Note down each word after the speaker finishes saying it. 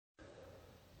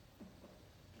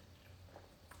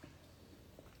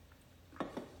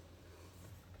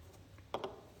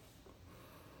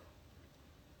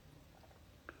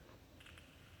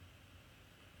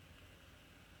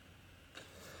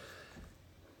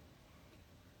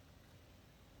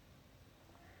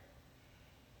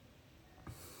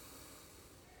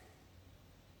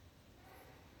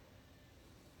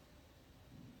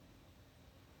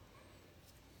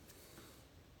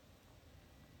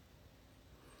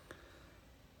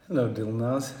Hello,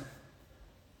 Dilnaz.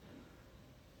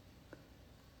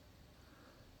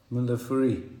 Mullah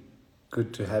Furi,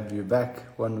 good to have you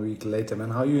back 1 week later,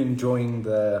 man. How are you enjoying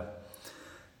the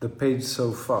page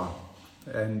so far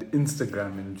and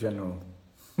Instagram in general?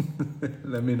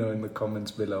 Let me know in the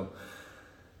comments below.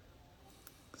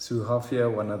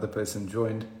 Suhafia, one other person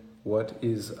joined. What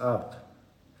is up?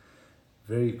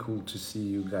 Very cool to see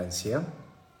you guys here.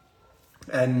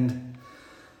 And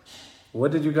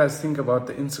what did you guys think about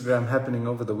the Instagram happening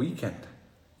over the weekend?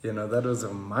 You know, that was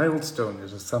a milestone.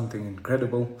 It was something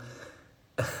incredible.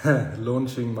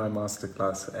 Launching my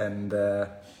masterclass. And,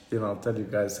 I'll tell you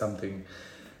guys something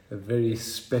very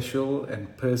special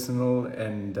and personal.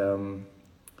 And,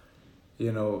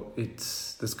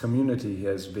 this community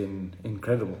has been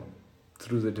incredible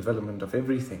through the development of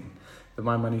everything. The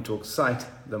My Money Talks site,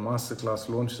 the masterclass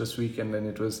launched this weekend, and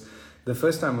it was the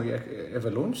first time we ever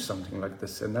launched something like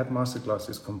this. And that masterclass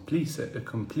is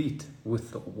complete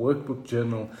with the workbook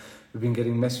journal. We've been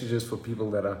getting messages for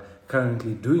people that are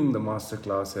currently doing the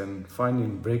masterclass and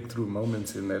finding breakthrough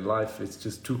moments in their life. It's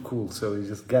just too cool. So we're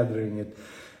just gathering it,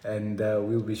 and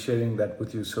we'll be sharing that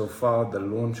with you. So far, the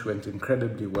launch went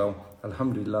incredibly well.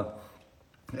 Alhamdulillah.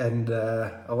 And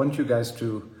I want you guys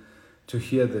to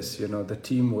hear this. You know, the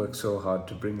team worked so hard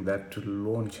to bring that to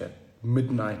launch at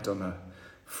midnight on a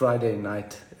Friday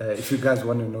night. If you guys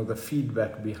want to know the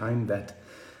feedback behind that,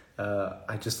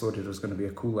 I just thought it was going to be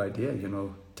a cool idea,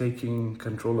 taking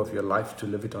control of your life to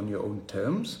live it on your own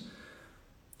terms.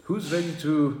 Who's ready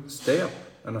to stay up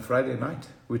on a Friday night,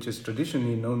 which is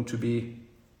traditionally known to be,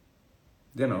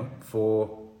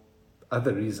 for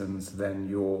other reasons than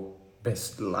your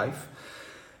best life,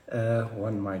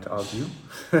 one might argue,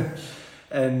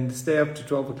 and stay up to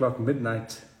 12 o'clock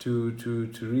midnight to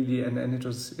really, and it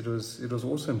was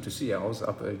awesome to see. I was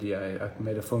up early. I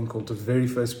made a phone call to the very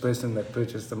first person that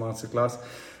purchased the masterclass.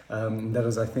 That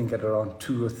was, I think, at around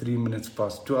 2 or 3 minutes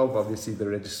past 12. Obviously, the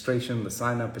registration, the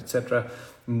sign up, etc.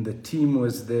 And the team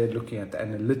was there looking at the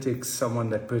analytics.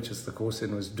 Someone that purchased the course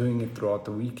and was doing it throughout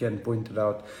the weekend pointed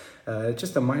out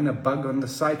just a minor bug on the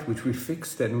site, which we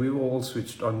fixed, and we were all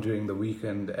switched on during the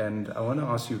weekend. And I want to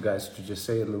ask you guys to just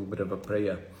say a little bit of a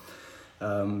prayer.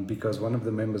 Because one of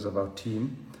the members of our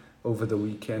team over the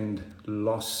weekend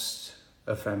lost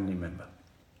a family member.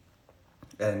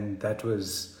 And it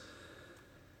was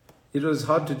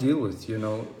hard to deal with,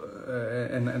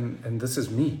 and this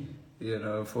is me,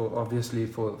 for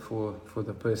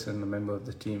the person, the member of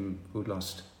the team who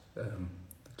lost a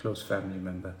close family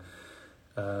member.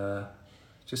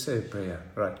 Just say a prayer,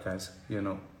 right, guys?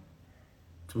 We're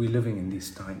living in these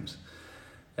times.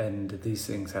 And these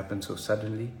things happen so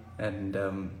suddenly, and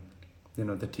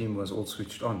the team was all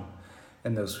switched on,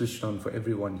 and they were switched on for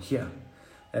everyone here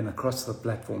and across the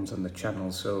platforms and the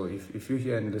channels. So if you're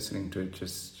here and listening to it,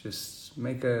 just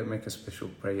make a special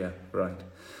prayer, right?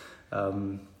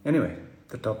 Anyway,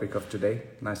 the topic of today.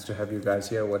 Nice to have you guys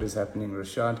here. What is happening?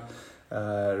 Rashad,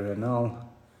 Renal,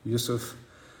 Yusuf,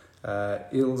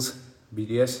 Ilz,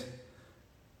 BDS,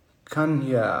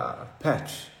 Kanya,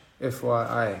 Patch,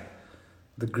 FYI.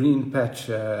 The green patch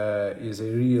is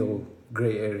a real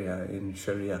grey area in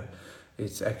Sharia.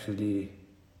 It's actually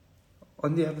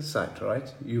on the other side,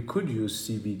 right? You could use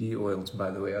CBD oils,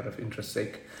 by the way, out of interest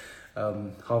sake,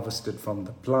 harvested from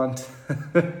the plant.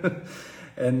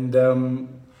 And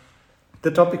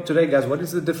the topic today, guys, what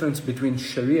is the difference between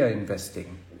Sharia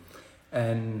investing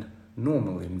and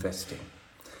normal investing?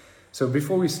 So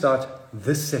before we start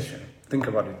this session, think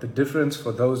about it. The difference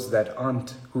for those that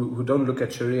who don't look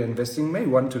at Sharia investing may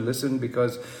want to listen,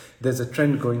 because there's a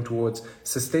trend going towards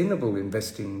sustainable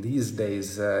investing these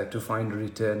days to find a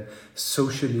return,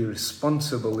 socially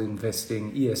responsible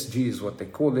investing, ESG is what they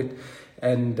call it.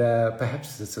 And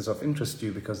perhaps this is of interest to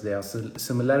you because there are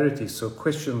similarities. So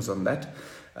questions on that.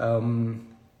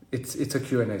 It's a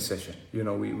Q&A session.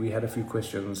 We had a few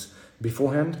questions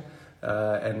beforehand,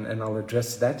 and I'll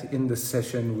address that. In this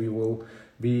session, we will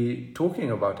be talking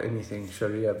about anything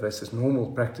Sharia versus normal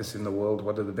practice in the world.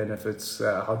 What are the benefits?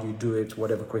 How do you do it?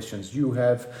 Whatever questions you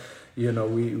have,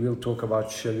 we'll talk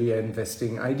about Sharia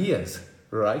investing ideas,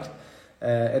 right?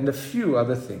 And a few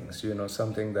other things,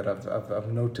 something that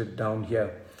I've noted down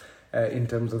here in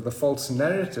terms of the false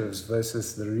narratives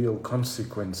versus the real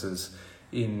consequences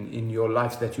in your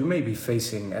life that you may be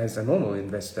facing as a normal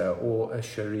investor or a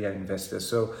Sharia investor.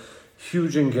 So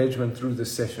huge engagement through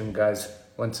this session, guys.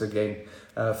 Once again,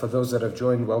 for those that have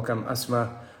joined, welcome.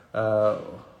 Asma,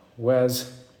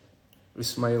 Waz,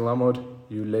 Ismail Ahmad,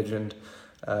 you legend,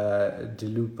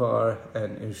 Dilupar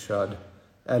and Irshad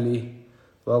Ali.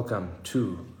 Welcome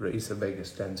to Raisa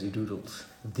Begas, Danzy Doodles,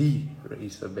 the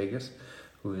Raisa Begas,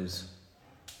 who is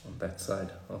on that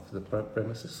side of the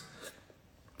premises,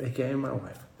 aka my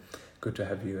wife. Good to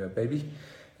have you, baby.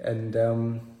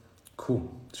 And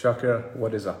cool. Shakira,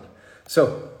 what is up?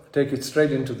 So, take it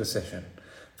straight into the session.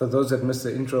 For those that missed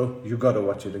the intro, you got to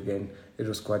watch it again. It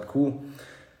was quite cool.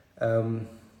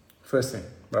 First thing,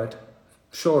 right?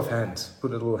 Show of hands.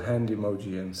 Put a little hand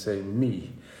emoji and say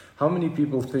me. How many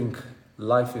people think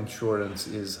life insurance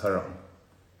is haram?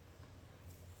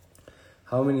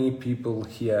 How many people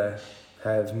here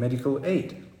have medical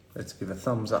aid? Let's give a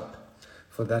thumbs up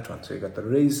for that one. So you got the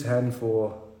raised hand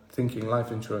for thinking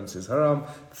life insurance is haram,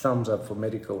 thumbs up for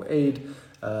medical aid.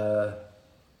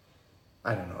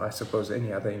 I don't know, I suppose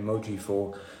any other emoji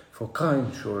for car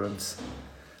insurance.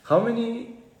 How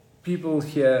many people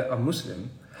here are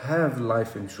Muslim, have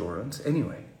life insurance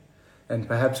anyway? And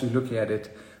perhaps you're looking at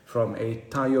it from a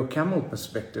Tayo Camel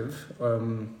perspective,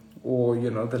 or,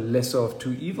 the lesser of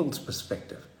two evils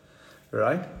perspective,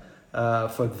 right?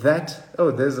 For that,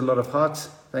 there's a lot of hearts.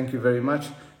 Thank you very much.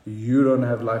 You don't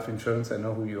have life insurance. I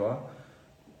know who you are.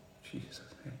 Jesus.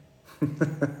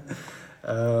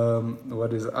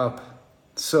 What is up?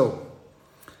 So,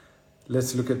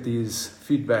 let's look at these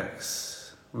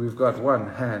feedbacks. We've got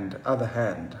one hand, other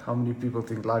hand. How many people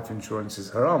think life insurance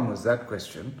is haram? Was that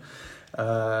question.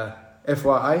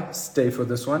 FYI, stay for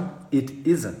this one. It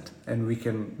isn't, and we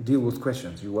can deal with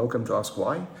questions. You're welcome to ask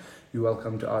why. You're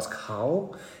welcome to ask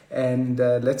how, and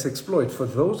let's explore it. For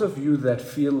those of you that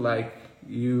feel like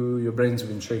your brains have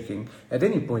been shaking at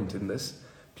any point in this,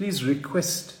 please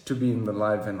request to be in the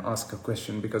live and ask a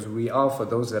question, because we are, for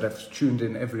those that have tuned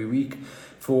in every week,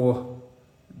 for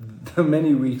the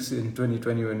many weeks in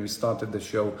 2020 when we started the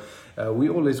show, we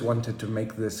always wanted to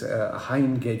make this a high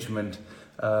engagement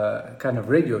kind of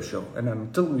radio show. And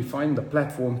until we find the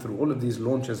platform through all of these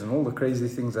launches and all the crazy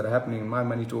things that are happening in My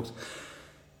Money Talks,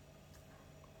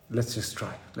 let's just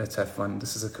try. Let's have fun.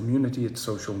 This is a community. It's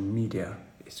social media.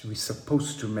 We're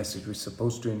supposed to message. We're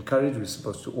supposed to encourage. We're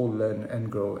supposed to all learn and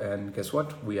grow. And guess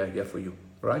what? We are here for you,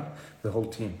 right? The whole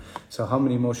team. So how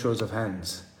many more shows of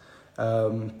hands?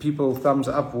 People, thumbs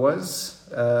up was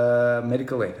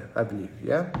medical aid, I believe.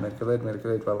 Yeah, medical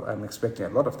aid. Well, I'm expecting a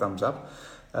lot of thumbs up.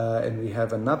 And we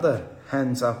have another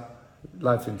hands up.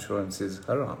 Life insurance is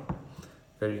haram.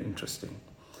 Very interesting.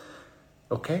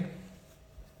 Okay.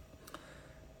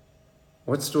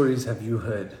 What stories have you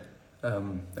heard?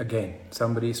 Again,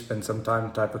 somebody spend some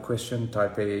time, type a question,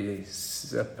 type a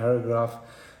paragraph.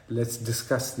 Let's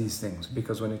discuss these things,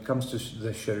 because when it comes to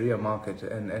the Sharia market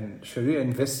and Sharia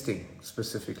investing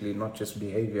specifically, not just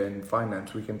behavior and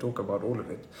finance, we can talk about all of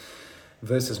it,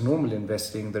 versus normal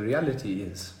investing, the reality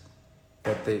is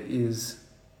that there is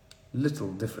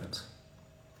little difference.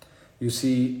 You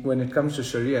see, when it comes to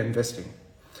Sharia investing,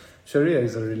 Sharia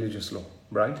is a religious law,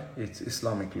 right? It's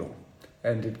Islamic law.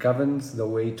 And it governs the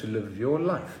way to live your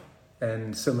life.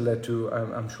 And similar to,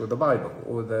 I'm sure, the Bible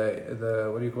or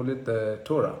the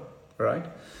Torah, right?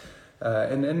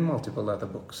 And multiple other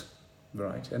books,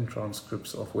 right? And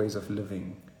transcripts of ways of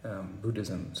living,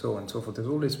 Buddhism, so on and so forth. There's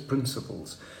always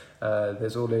principles.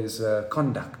 There's always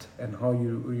conduct and how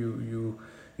you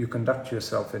conduct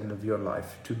yourself and live your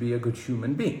life to be a good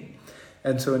human being.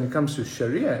 And so when it comes to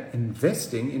Sharia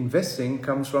investing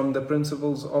comes from the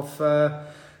principles of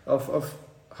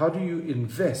how do you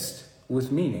invest with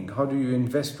meaning, how do you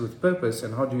invest with purpose,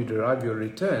 and how do you derive your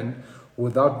return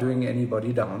without doing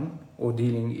anybody down or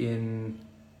dealing in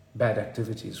bad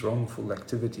activities, wrongful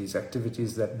activities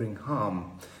that bring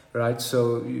harm, right?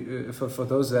 So for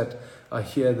those that are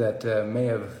here that may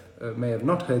have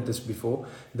not heard this before,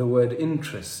 the word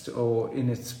interest, or in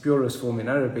its purest form in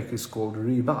Arabic, is called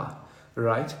riba,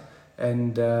 right?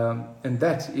 And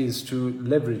that is to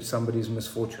leverage somebody's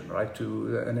misfortune, right?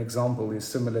 An example is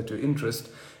similar to interest.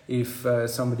 If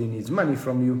somebody needs money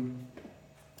from you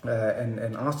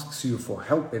and asks you for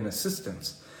help and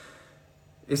assistance,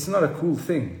 it's not a cool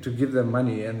thing to give them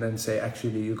money and then say,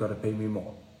 actually, you got to pay me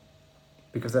more.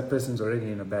 Because that person's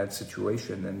already in a bad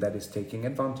situation, and that is taking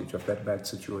advantage of that bad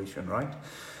situation, right?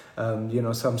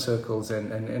 Some circles,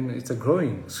 and it's a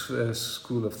growing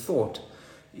school of thought,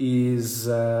 is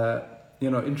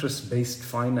interest-based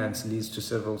finance leads to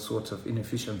several sorts of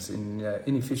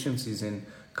inefficiencies in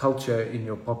culture, in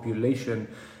your population,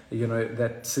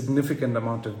 that significant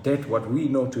amount of debt, what we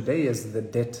know today as the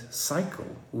debt cycle,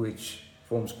 which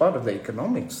forms part of the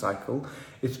economic cycle.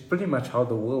 It's pretty much how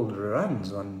the world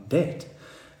runs, on debt.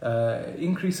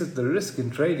 Increases the risk in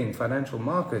trading, financial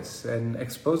markets, and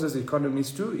exposes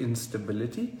economies to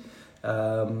instability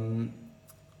and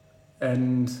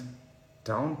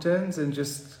downturns, and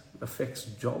just affects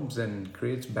jobs and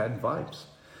creates bad vibes.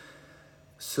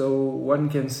 So one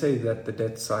can say that the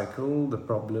debt cycle, the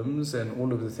problems, and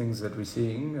all of the things that we're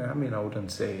seeing, I mean, I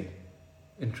wouldn't say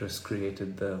interest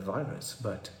created the virus,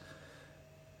 but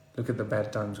look at the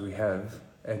bad times we have,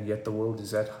 and yet the world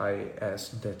is at high as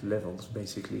debt levels,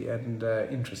 basically. And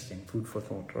interesting, food for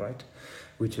thought, right?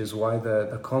 Which is why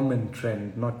the common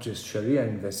trend, not just Sharia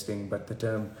investing, but the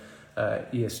term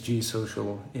ESG,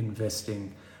 social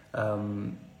investing,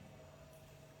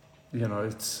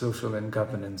 it's social and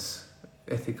governance,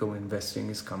 ethical investing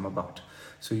has come about.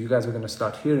 So you guys are going to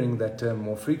start hearing that term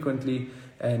more frequently,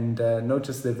 and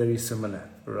notice they're very similar,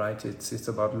 right? It's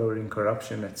about lowering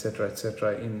corruption, etc.,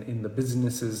 in the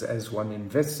businesses as one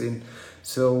invests in.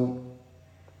 So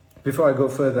before I go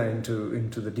further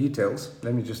into the details,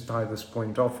 let me just tie this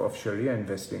point off of Sharia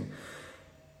investing.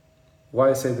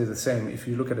 Why I say they're the same, if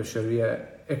you look at a Sharia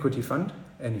equity fund,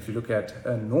 and if you look at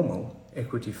a normal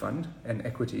equity fund and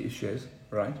equity issues,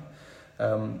 right?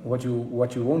 What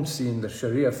you won't see in the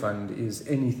Sharia fund is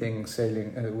anything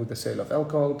selling with the sale of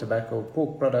alcohol, tobacco,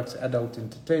 pork products, adult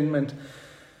entertainment,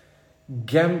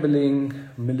 gambling,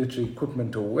 military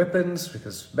equipment or weapons,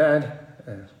 because bad,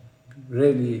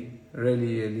 rarely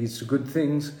leads to good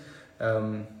things.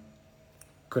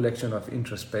 Collection of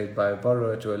interest paid by a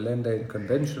borrower to a lender in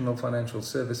conventional financial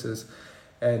services,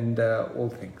 and all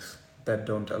things that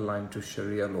don't align to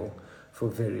Sharia law for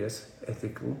various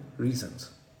ethical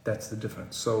reasons. That's the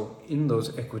difference. So in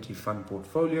those equity fund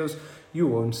portfolios, you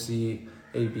won't see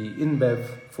AB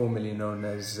InBev, formerly known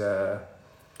as, South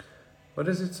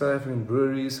African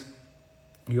Breweries.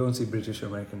 You won't see British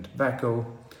American Tobacco,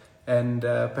 and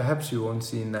perhaps you won't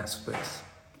see Naspers.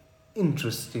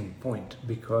 Interesting point,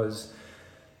 because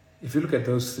if you look at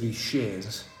those three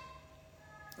shares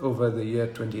over the year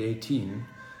 2018,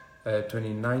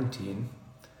 2019,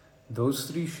 those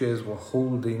three shares were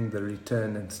holding the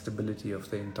return and stability of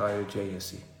the entire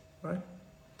JSE, right?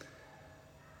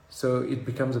 So it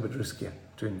becomes a bit riskier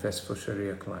to invest for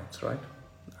Sharia clients, right?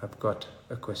 I've got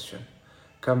a question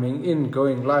coming in,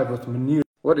 going live with Munir.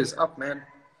 What is up, man?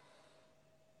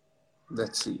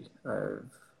 Let's see.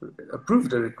 I've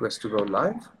approved a request to go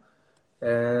live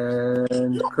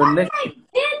and connect.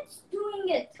 It's doing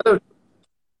it. Hello.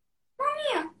 Come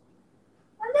here.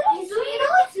 He's doing it.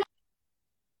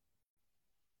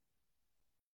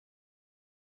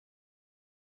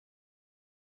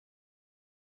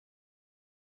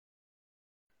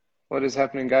 What is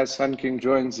happening, guys? Sun King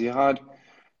joins Jihad.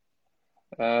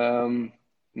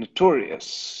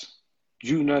 Notorious.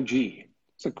 Juna G.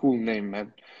 It's a cool name,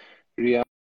 man. Ria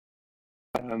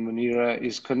Munira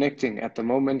is connecting at the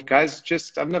moment. Guys,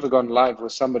 I've never gone live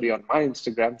with somebody on my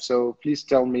Instagram, so please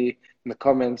tell me in the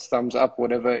comments, thumbs up,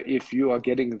 whatever, if you are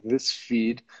getting this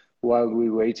feed while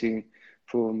we're waiting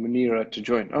for Munira to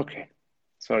join. Okay.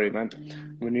 Sorry, man.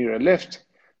 Munira left.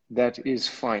 That is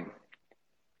fine.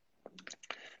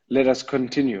 Let us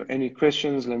continue. Any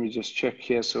questions? Let me just check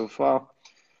here so far.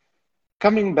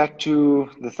 Coming back to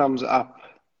the thumbs up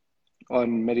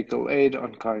on medical aid,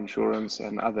 on car insurance,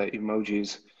 and other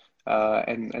emojis.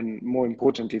 And more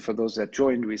importantly, for those that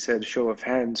joined, we said show of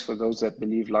hands for those that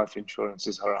believe life insurance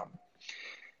is haram.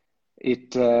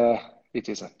 It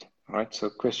isn't, right? So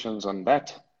questions on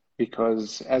that,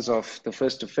 because as of the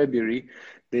 1st of February,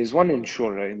 there's one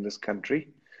insurer in this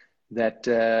country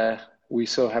that we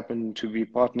so happen to be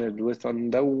partnered with on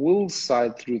the will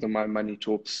side through the My Money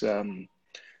Talks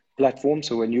platform.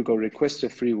 So when you go request a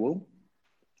free will,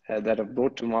 that have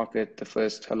brought to market the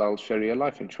first halal Sharia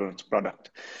life insurance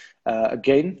product.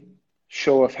 Again,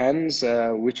 show of hands,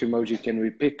 which emoji can we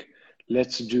pick?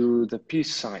 Let's do the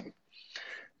peace sign.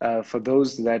 For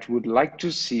those that would like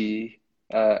to see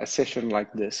a session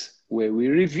like this, where we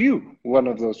review one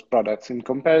of those products in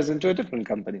comparison to a different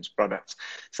company's products.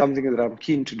 Something that I'm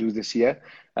keen to do this year,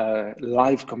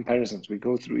 live comparisons. We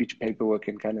go through each paperwork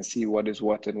and kind of see what is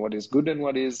what and what is good and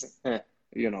what is,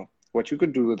 what you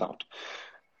could do without.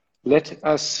 Let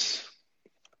us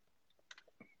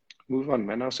move on,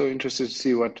 man. I'm so interested to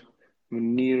see what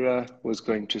Munira was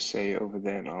going to say over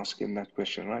there and ask him that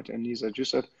question, right? And Anisa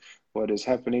Jusuf, what is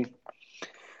happening?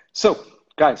 So,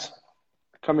 guys,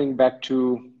 coming back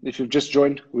to, if you've just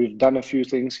joined, we've done a few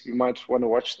things. You might want to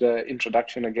watch the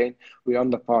introduction again. We're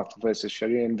on the path versus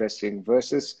Sharia investing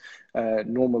versus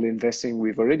normal investing.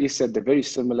 We've already said they're very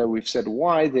similar. We've said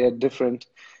why they're different.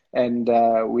 And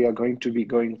we are going to be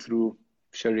going through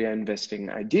Sharia investing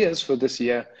ideas for this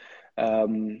year,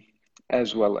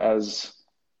 as well as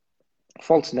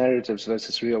false narratives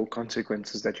versus real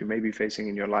consequences that you may be facing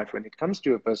in your life when it comes to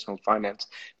your personal finance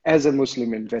as a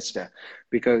Muslim investor.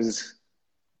 Because,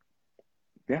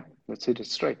 yeah, let's hit it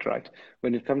straight, right?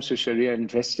 When it comes to Sharia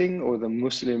investing or the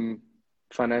Muslim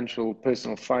financial,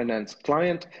 personal finance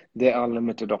client, there are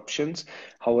limited options.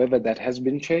 However, that has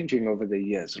been changing over the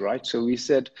years, right? So we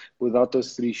said without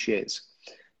those 3 shares,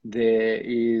 there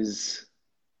is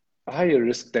a higher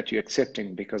risk that you're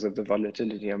accepting because of the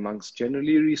volatility amongst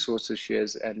generally resources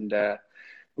shares, and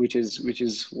which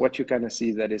is what you kind of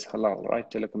see that is halal,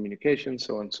 right? Telecommunications,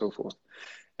 so on and so forth.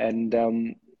 And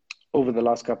over the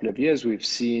last couple of years, we've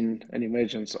seen an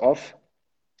emergence of,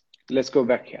 let's go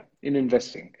back here, in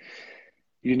investing.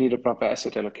 You need a proper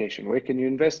asset allocation. Where can you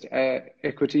invest?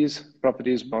 Equities,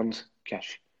 properties, bonds,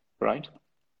 cash, right?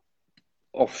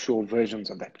 Offshore versions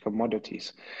of that,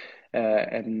 commodities,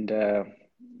 and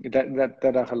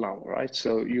that are halal, right?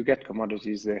 So you get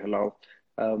commodities, they're halal.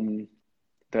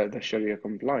 The Sharia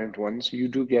compliant ones, you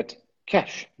do get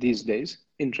cash these days,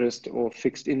 interest or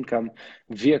fixed income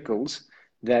vehicles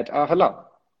that are halal.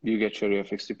 You get Sharia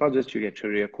fixed deposits, you get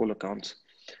Sharia call accounts,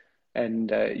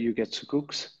 and you get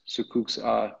sukuks. Sukuks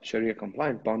are Sharia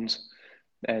compliant bonds,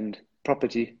 and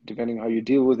property, depending how you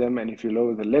deal with them, and if you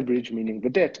lower the leverage, meaning the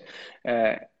debt,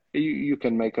 you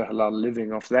can make a halal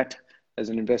living off that as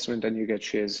an investment, and you get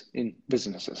shares in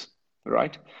businesses,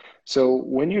 right? So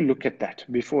when you look at that,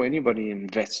 before anybody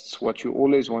invests, what you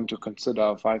always want to consider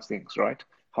are 5 things, right?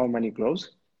 How money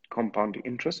grows, compounding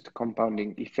interest,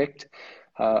 compounding effect.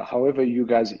 However you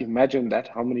guys imagine that,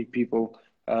 how many people,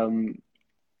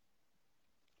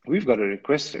 we've got a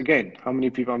request again. How many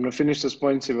people? I'm going to finish this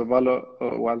point,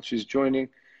 Sibabalo, while she's joining,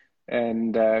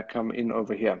 and come in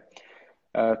over here.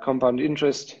 Compound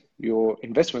interest, your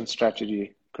investment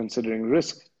strategy, considering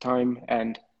risk, time,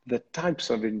 and the types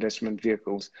of investment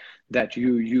vehicles that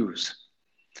you use.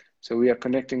 So we are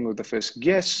connecting with the first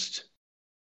guest.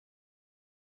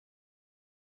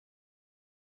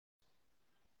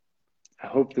 I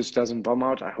hope this doesn't bomb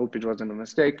out. I hope it wasn't a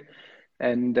mistake.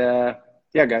 And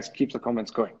yeah, guys, keep the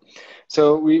comments going.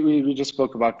 So we just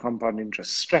spoke about compound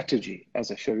interest strategy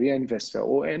as a Sharia investor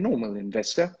or a normal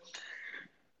investor.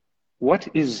 What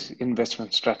is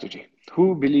investment strategy?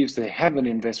 Who believes they have an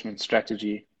investment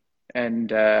strategy?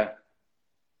 And let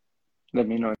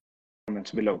me know in the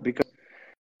comments below, because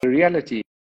the reality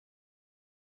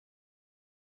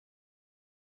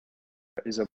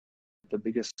is the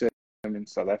biggest term in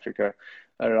South Africa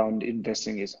around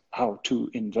investing is how to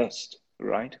invest,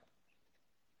 right?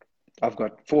 I've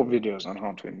got 4 videos on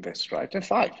how to invest, right? And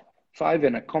 5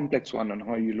 and a complex one on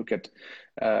how you look at,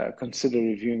 consider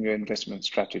reviewing your investment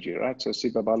strategy, right? So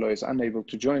Sibabalo is unable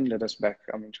to join. Let us back.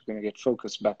 I'm just going to get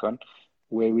focused back on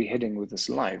where we're heading with this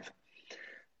live.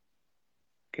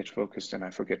 Get focused, and I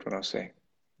forget what I was saying,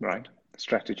 right?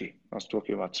 Strategy. I was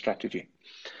talking about strategy.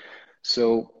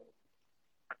 So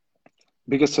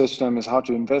biggest search term is how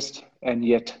to invest, and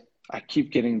yet I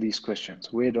keep getting these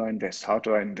questions. Where do I invest? How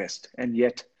do I invest? And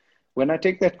yet when I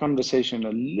take that conversation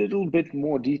a little bit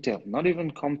more detailed, not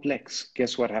even complex,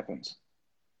 guess what happens?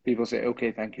 People say,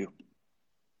 okay, thank you.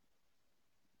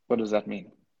 What does that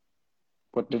mean?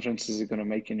 What difference is it going to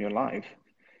make in your life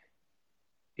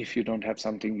if you don't have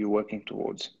something you're working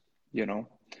towards? You know,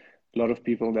 a lot of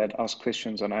people that ask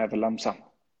questions on, I have a lump sum.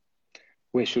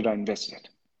 Where should I invest it?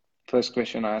 First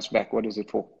question I ask back, what is it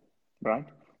for? Right?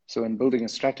 So in building a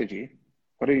strategy,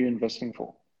 what are you investing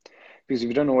for? Because if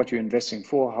you don't know what you're investing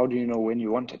for, how do you know when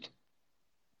you want it?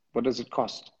 What does it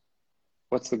cost?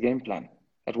 What's the game plan?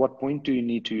 At what point do you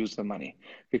need to use the money?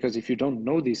 Because if you don't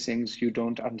know these things, you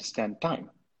don't understand time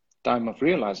of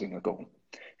realizing a goal.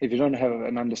 If you don't have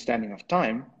an understanding of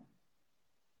time,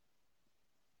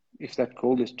 if that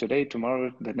goal is today,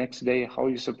 tomorrow, the next day, how are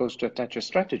you supposed to attach a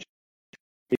strategy?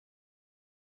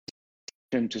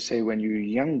 To say when you're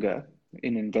younger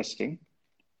in investing,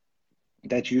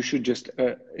 that you should just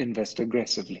invest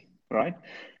aggressively, right?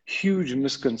 Huge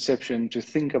misconception to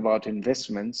think about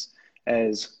investments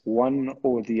as one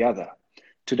or the other.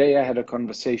 Today I had a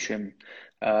conversation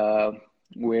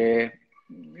where,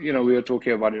 you know, we were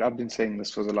talking about it. I've been saying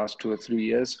this for the last 2 or 3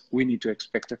 years. We need to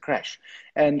expect a crash.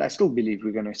 And I still believe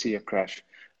we're going to see a crash.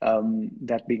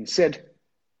 That being said,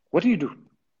 what do you do,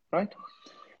 right?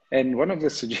 And one of the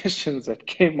suggestions that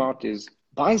came out is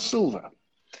buy silver.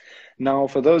 Now,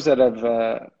 for those that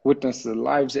have witnessed the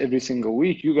lives every single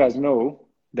week, you guys know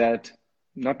that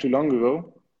not too long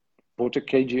ago, bought a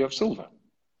kg of silver.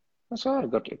 So I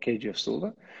got a kg of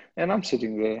silver, and I'm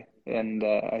sitting there, and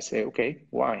I say, okay,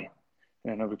 why?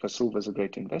 You know, because silver is a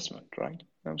great investment, right?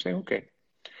 And I'm saying, okay,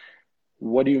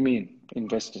 what do you mean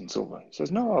invest in silver? He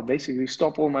says, no, I'll basically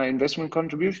stop all my investment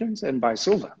contributions and buy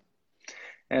silver.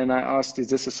 And I asked, is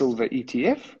this a silver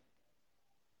ETF?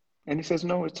 And he says,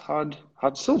 no, it's hard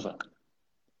silver.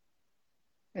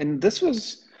 And this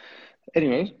was,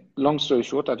 anyway, long story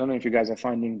short, I don't know if you guys are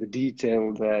finding the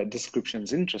detailed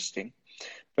descriptions interesting,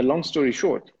 but long story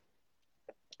short,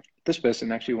 this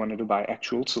person actually wanted to buy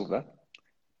actual silver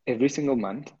every single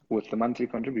month with the monthly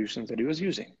contributions that he was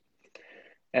using.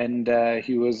 And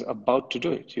he was about to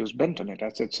do it. He was bent on it. I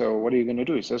said, so what are you going to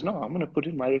do? He says, no, I'm going to put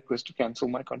in my request to cancel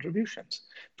my contributions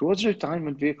towards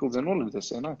retirement vehicles and all of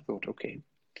this. And I thought, okay,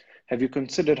 have you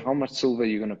considered how much silver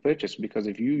you're going to purchase? Because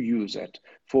if you use at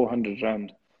 400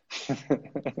 Rand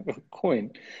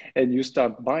coin and you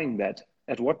start buying that,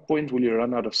 at what point will you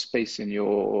run out of space in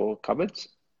your cupboards,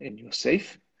 in your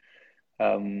safe?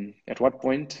 At what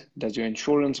point does your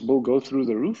insurance bill go through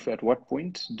the roof? At what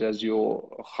point does your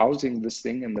housing this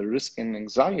thing and the risk and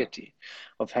anxiety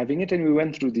of having it? And we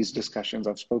went through these discussions.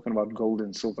 I've spoken about gold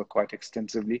and silver quite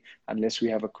extensively. Unless we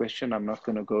have a question, I'm not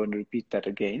going to go and repeat that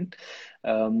again.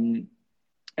 And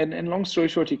long story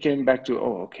short, he came back to,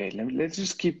 oh, okay, let's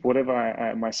just keep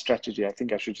whatever my strategy. I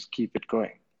think I should just keep it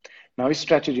going. Now, his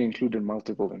strategy included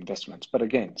multiple investments. But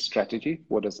again, strategy,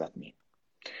 what does that mean?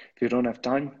 If you don't have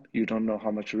time, you don't know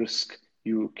how much risk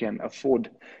you can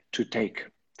afford to take.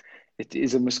 It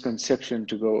is a misconception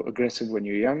to go aggressive when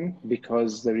you're young,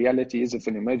 because the reality is if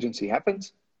an emergency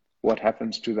happens, what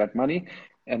happens to that money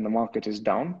and the market is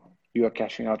down, you are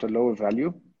cashing out a lower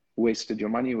value, wasted your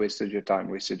money, wasted your time,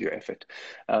 wasted your effort.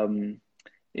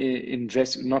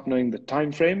 Invest not knowing the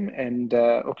time frame. And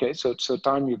okay, so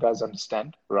time, you guys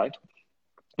understand, right?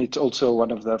 It's also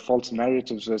one of the false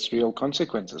narratives as real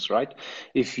consequences, right?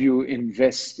 If you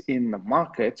invest in the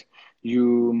market,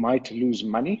 you might lose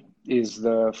money, is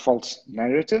the false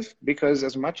narrative, because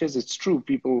as much as it's true,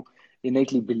 people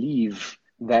innately believe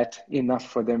that enough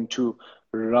for them to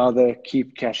rather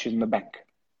keep cash in the bank.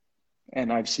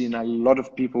 And I've seen a lot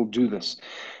of people do this.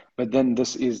 But then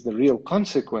this is the real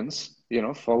consequence,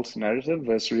 false narrative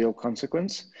versus real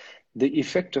consequence. The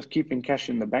effect of keeping cash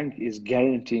in the bank is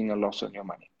guaranteeing a loss on your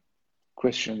money.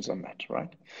 Questions on that,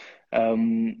 right?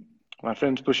 My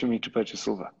friend's pushing me to purchase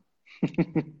silver.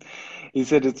 He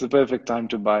said it's the perfect time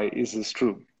to buy. Is this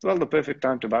true? Well, the perfect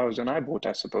time to buy was when I bought,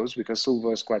 I suppose, because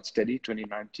silver is quite steady,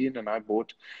 2019, and I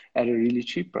bought at a really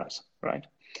cheap price, right?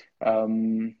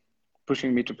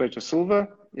 Pushing me to purchase silver,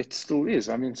 it still is.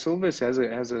 I mean, silver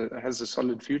has a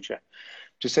solid future.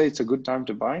 To say it's a good time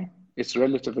to buy, it's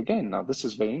relative again. Now, this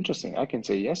is very interesting. I can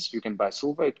say, yes, you can buy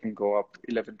silver. It can go up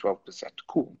 11, 12%.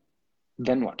 Cool.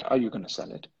 Then what? Are you going to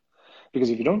sell it? Because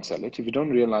if you don't sell it, if you don't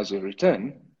realize your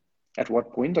return, at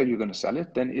what point are you going to sell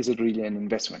it? Then is it really an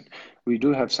investment? We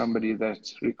do have somebody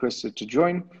that's requested to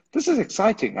join. This is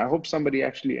exciting. I hope somebody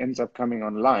actually ends up coming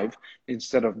on live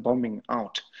instead of bombing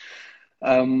out.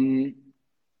 Shakur,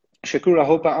 I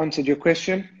hope I answered your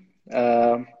question.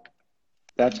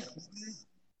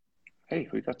 Hey,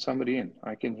 we got somebody in.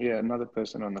 I can hear another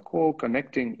person on the call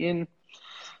connecting in.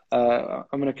 I'm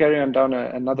going to carry on down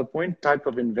another point, type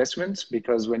of investments,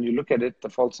 because when you look at it, the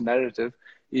false narrative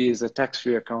is a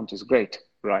tax-free account is great,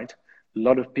 right? A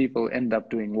lot of people end up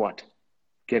doing what?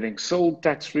 Getting sold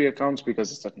tax-free accounts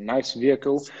because it's a nice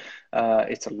vehicle,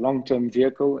 it's a long-term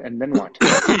vehicle, and then what?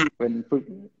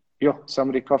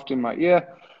 Somebody coughed in my ear.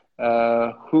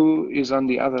 Who is on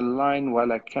the other line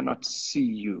while I cannot see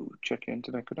you? Check your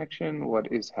internet connection.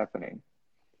 What is happening?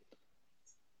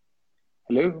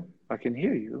 Hello, I can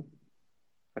hear you.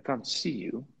 I can't see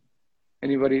you.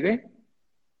 Anybody there?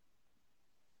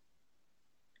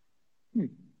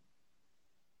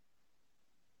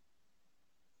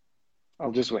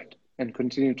 I'll just wait and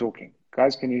continue talking.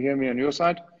 Guys, can you hear me on your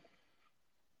side?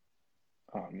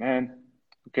 Oh, man.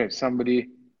 Okay,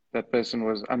 that person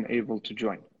was unable to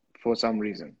join for some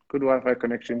reason. Good Wi-Fi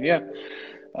connection here.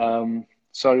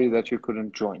 Sorry that you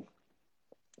couldn't join.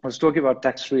 I was talking about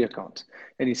tax-free accounts.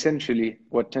 And essentially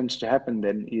what tends to happen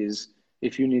then is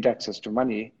if you need access to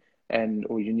money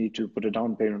or you need to put a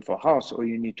down payment for a house, or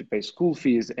you need to pay school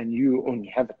fees, and you only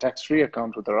have a tax-free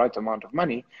account with the right amount of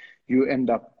money, you end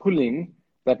up pulling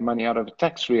that money out of a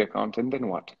tax-free account. And then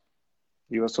what?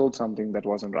 You were sold something that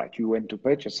wasn't right. You went to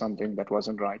purchase something that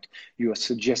wasn't right. You were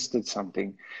suggested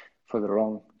something for the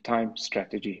wrong time,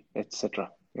 strategy, etc.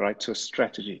 Right? So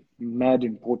strategy, mad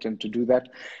important to do that.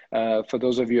 For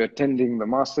those of you attending the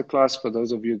masterclass, for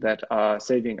those of you that are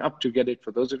saving up to get it,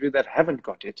 for those of you that haven't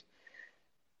got it,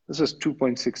 this is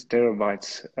 2.6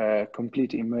 terabytes,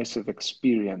 complete immersive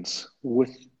experience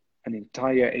with an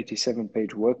entire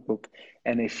 87-page workbook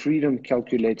and a freedom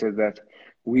calculator that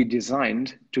we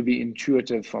designed to be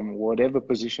intuitive from whatever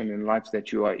position in life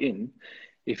that you are in.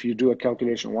 If you do a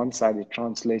calculation one side, it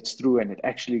translates through and it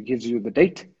actually gives you the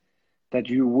date that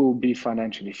you will be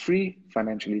financially free,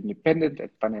 financially independent, and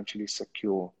financially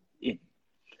secure in.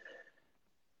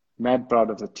 mad proud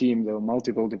of the team. There were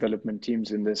multiple development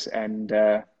teams in this, and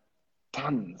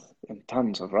tons and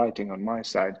tons of writing on my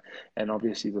side, and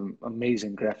obviously the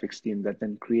amazing graphics team that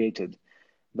then created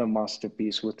the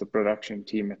masterpiece with the production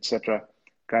team, etc.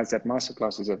 Guys, that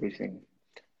masterclass is everything.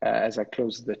 As I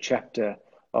close the chapter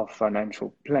of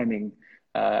financial planning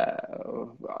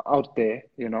out there,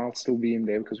 I'll still be in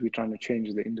there because we're trying to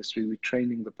change the industry. We're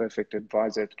training the perfect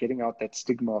advisor, getting out that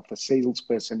stigma of the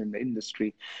salesperson in the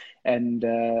industry, and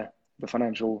the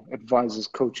financial advisors,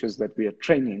 coaches that we are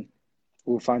training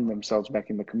will find themselves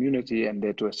back in the community and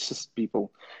there to assist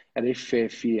people at a fair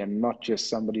fee, and not just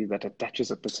somebody that attaches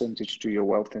a percentage to your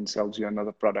wealth and sells you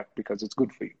another product because it's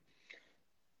good for you.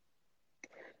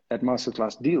 That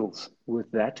masterclass deals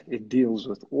with that. It deals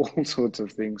with all sorts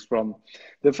of things. From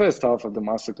the first half of the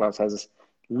masterclass has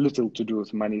little to do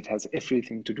with money. It has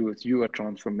everything to do with you, a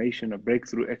transformation, a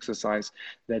breakthrough exercise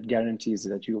that guarantees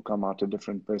that you'll come out a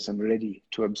different person, ready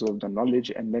to absorb the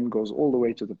knowledge, and then goes all the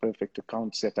way to the perfect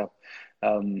account setup.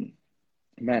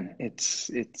 Man,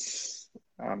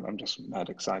 I'm just mad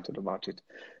excited about it.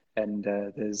 And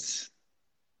there's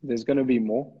going to be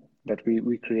more that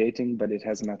we're creating, but it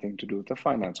has nothing to do with the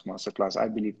finance masterclass. I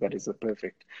believe that is the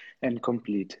perfect and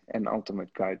complete and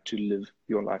ultimate guide to live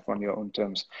your life on your own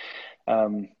terms.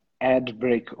 Ad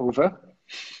break over.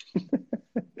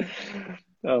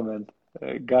 Oh man,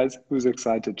 guys, who's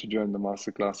excited to join the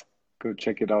masterclass? Go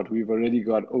check it out. We've already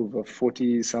got over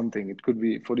 40 something. It could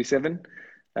be 47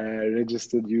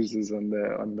 registered users on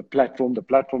the platform. The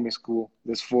platform is cool.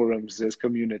 There's forums, there's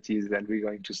communities, and we're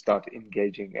going to start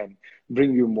engaging and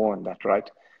bring you more on that, right?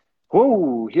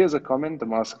 Whoa, here's a comment. The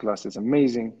masterclass is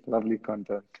amazing. Lovely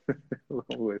content.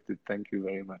 Worth it. Thank you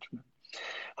very much, man.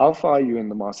 How far are you in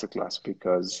the masterclass?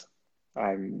 Because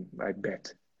I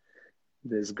bet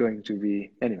there's going to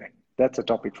be, anyway, that's a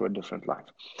topic for a different life.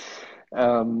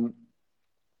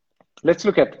 Let's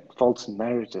look at false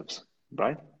narratives,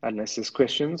 right? Unless there's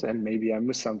questions and maybe I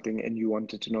missed something and you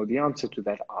wanted to know the answer to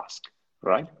that, ask,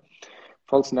 right?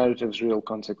 False narratives, real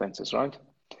consequences, right?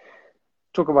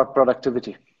 Talk about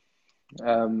productivity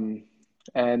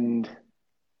and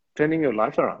turning your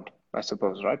life around, I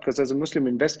suppose, right? Because as a Muslim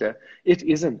investor, it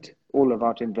isn't all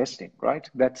about investing, right?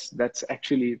 That's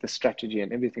actually the strategy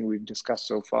and everything we've discussed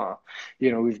so far.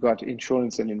 We've got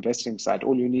insurance and investing side.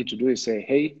 All you need to do is say,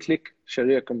 hey, click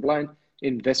Sharia compliant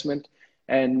investment,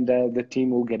 and the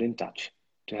team will get in touch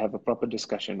to have a proper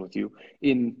discussion with you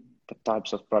in the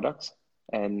types of products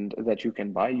and that you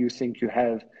can buy. You think you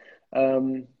have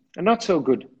a not so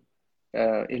good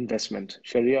investment,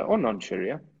 Sharia or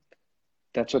non-Sharia.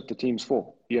 That's what the team's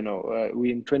for. We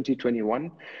in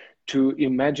 2021 to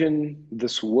imagine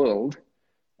this world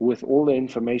with all the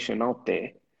information out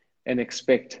there and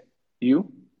expect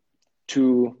you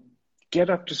to get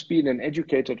up to speed and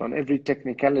educated on every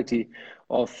technicality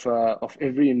of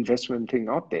every investment thing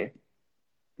out there.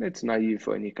 It's naive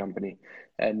for any company.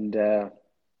 And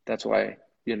that's why,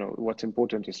 what's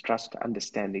important is trust,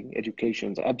 understanding.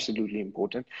 Education is absolutely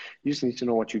important. You just need to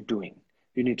know what you're doing.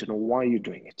 You need to know why you're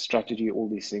doing it. Strategy, all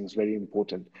these things, very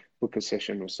important. Book a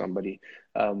session with somebody.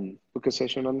 Book a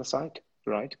session on the site,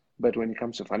 right? But when it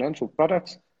comes to financial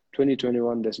products,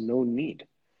 2021, there's no need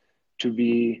to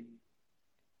be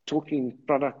talking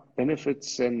product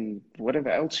benefits and whatever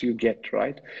else you get,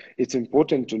 right? It's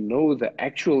important to know the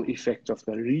actual effect of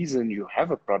the reason you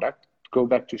have a product. Go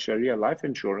back to Sharia life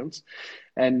insurance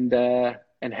and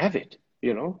have it,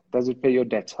 does it pay your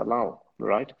debts? Halal,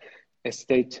 right?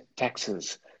 Estate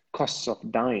taxes, costs of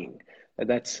dying,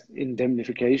 that's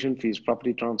indemnification fees,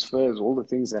 property transfers, all the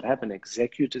things that happen,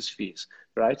 executors fees,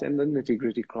 right? And the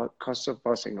nitty-gritty costs of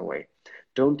passing away.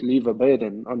 Don't leave a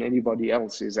burden on anybody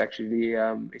else is actually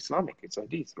Islamic. It's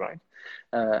hadith, right?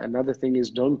 Another thing is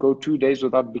don't go 2 days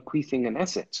without bequeathing an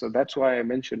asset. So that's why I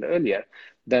mentioned earlier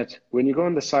that when you go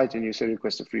on the site and you say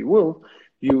request a free will,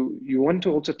 you want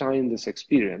to also tie in this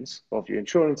experience of your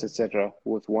insurance, etc.,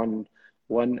 with one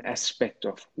aspect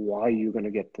of why you're going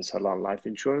to get this halal life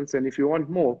insurance. And if you want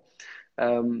more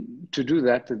to do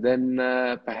that, then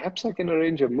perhaps I can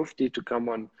arrange a mufti to come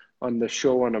on the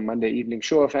show on a Monday evening.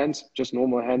 Show of hands, just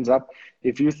normal hands up,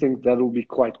 if you think that will be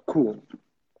quite cool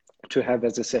to have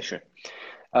as a session.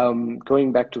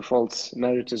 Going back to false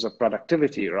narratives of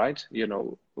productivity, right?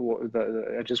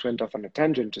 I just went off on a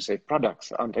tangent to say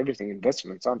products aren't everything,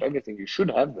 investments aren't everything, you should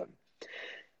have them.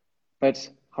 But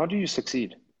how do you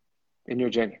succeed in your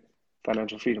journey?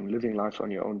 Financial freedom, living life on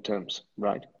your own terms,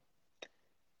 right?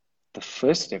 The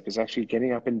first step is actually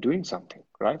getting up and doing something,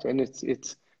 right? And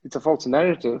it's a false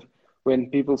narrative when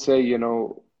people say,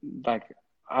 like,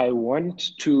 I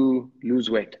want to lose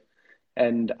weight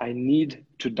and I need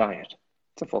to diet.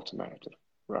 It's a false narrative,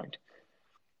 right?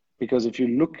 Because if you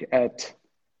look at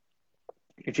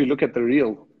the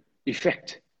real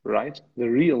effect, right, the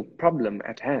real problem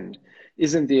at hand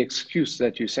isn't the excuse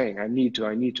that you're saying, I need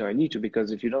to,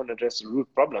 because if you don't address the root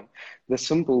problem, the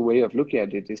simple way of looking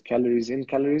at it is calories in,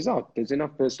 calories out. There's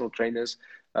enough personal trainers,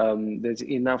 there's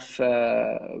enough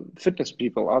fitness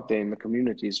people out there in the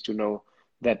communities to know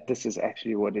that this is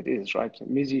actually what it is, right?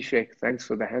 Mizi Sheikh, thanks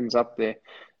for the hands up there.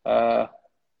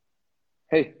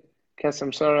 Hey,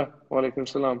 Kasam Sara, walaikum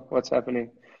salam, what's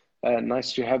happening?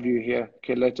 Nice to have you here.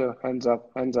 Kileto, hands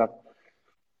up, hands up.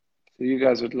 So you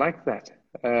guys would like that.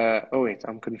 Oh wait,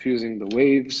 I'm confusing the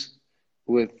waves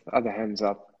with other hands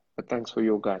up, but thanks for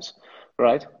your guys,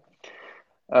 right?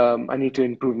 I need to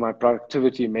improve my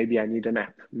productivity. Maybe I need an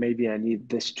app. Maybe I need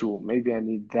this tool. Maybe I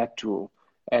need that tool.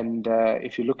 And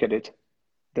if you look at it,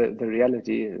 the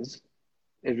reality is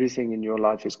everything in your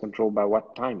life is controlled by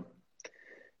what time.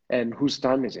 And whose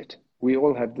time is it? We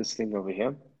all have this thing over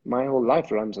here. My whole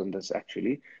life runs on this,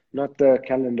 actually, not the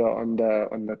calendar on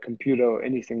the computer or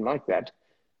anything like that.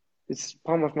 It's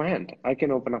palm of my hand. I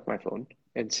can open up my phone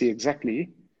and see exactly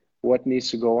what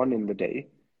needs to go on in the day.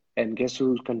 And guess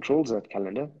who controls that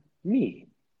calendar? Me.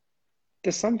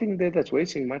 There's something there that's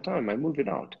wasting my time. I move it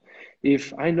out.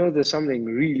 If I know there's something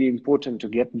really important to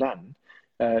get done,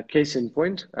 case in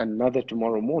point, another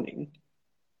tomorrow morning,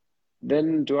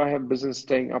 then do I have business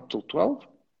staying up till 12?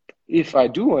 If I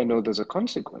do, I know there's a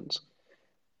consequence.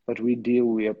 But we deal,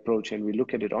 we approach, and we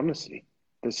look at it honestly.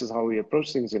 This is how we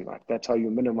approach things in life. That's how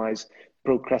you minimize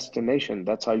procrastination.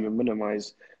 That's how you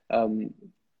minimize the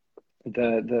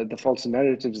false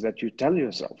narratives that you tell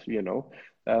yourself,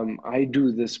 I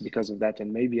do this because of that,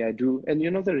 and maybe I do. And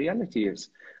the reality is,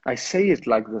 I say it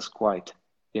like this quite,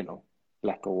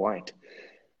 black or white.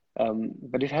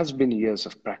 But it has been years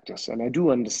of practice, and I do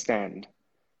understand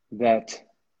that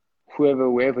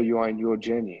wherever you are in your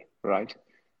journey, right?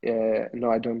 No,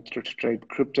 I don't trade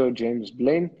crypto, James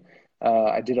Blaine.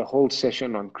 I did a whole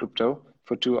session on crypto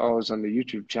for 2 hours on the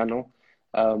YouTube channel.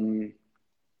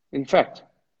 In fact,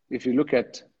 if you look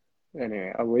at,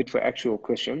 anyway, I'll wait for actual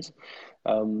questions.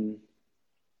 I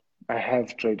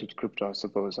have traded crypto, I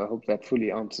suppose. I hope that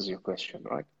fully answers your question,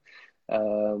 right?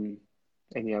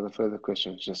 Any other further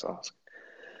questions, just ask.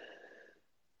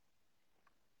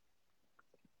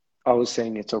 I was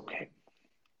saying it's okay.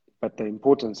 But the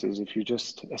importance is if you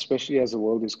just, especially as the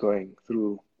world is going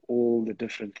through all the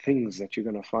different things that you're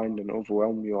going to find and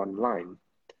overwhelm you online,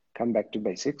 come back to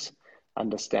basics,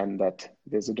 understand that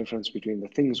there's a difference between the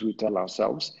things we tell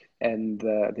ourselves and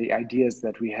the ideas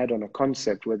that we had on a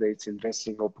concept, whether it's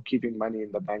investing or keeping money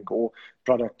in the bank or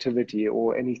productivity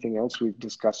or anything else we've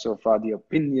discussed so far, the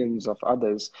opinions of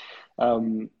others.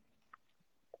 Come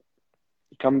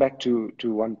back to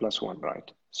 1 + 1,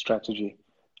 right? Strategy.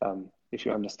 If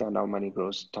you understand how money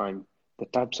grows, time, the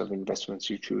types of investments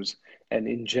you choose, and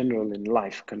in general in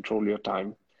life, control your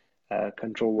time,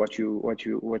 control what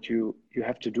you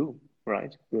have to do,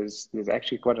 right? There's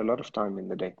actually quite a lot of time in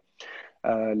the day.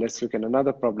 Let's look at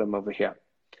another problem over here.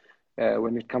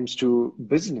 When it comes to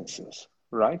businesses,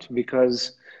 right?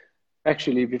 Because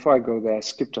actually, before I go there, I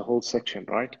skipped a whole section,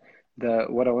 right?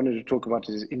 What I wanted to talk about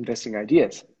is investing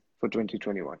ideas for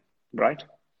 2021, right?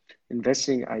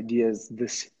 Investing ideas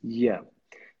this year.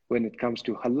 When it comes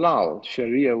to halal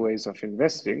Sharia ways of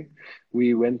investing,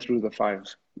 we went through the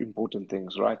 5 important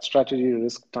things, right? Strategy,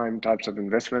 risk, time, types of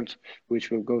investment, which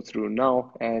we'll go through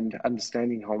now, and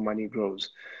understanding how money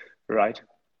grows, right?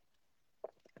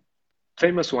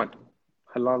 Famous one,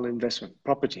 halal investment,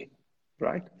 property,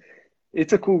 right?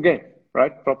 It's a cool game,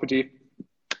 right? Property,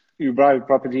 you buy a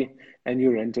property and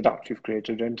you rent it out. You've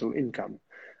created rental income.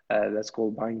 That's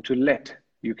called buying to let.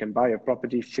 You can buy a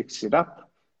property, fix it up,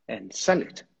 and sell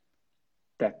it.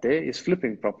 That there is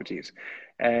flipping properties.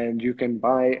 And you can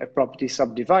buy a property,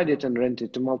 subdivide it, and rent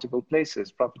it to multiple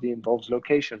places. Property involves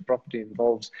location. Property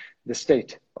involves the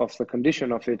state of the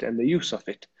condition of it and the use of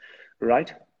it,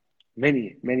 right?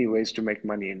 Many, many ways to make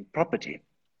money in property,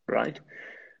 right?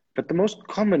 But the most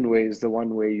common way is the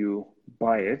one where you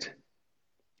buy it,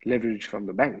 leverage from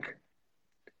the bank,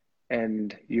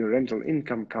 and your rental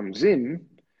income comes in,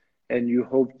 and you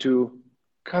hope to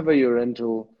cover your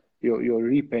rental, your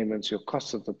repayments, your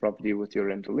costs of the property with your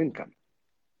rental income.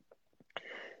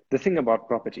 The thing about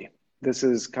property,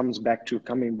 coming back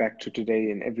to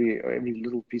today in every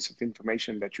little piece of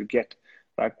information that you get,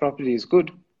 right? Property is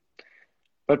good,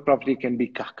 but property can be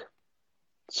cuck.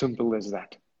 Simple as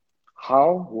that.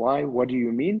 How, why, what do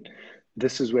you mean?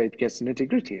 This is where it gets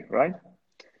nitty-gritty, right?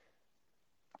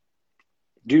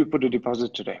 Do you put a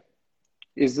deposit today?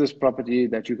 Is this property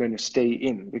that you're going to stay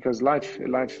in? Because life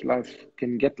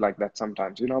can get like that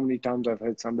sometimes. You know how many times I've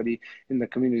heard somebody in the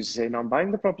community say, no, I'm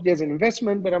buying the property as an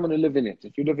investment, but I'm going to live in it.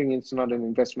 If you're living in it, it's not an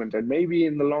investment. And maybe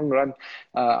in the long run,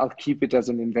 I'll keep it as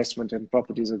an investment and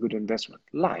property is a good investment.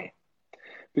 Lie.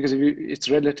 Because it's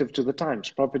relative to the times.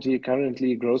 Property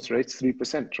currently growth rates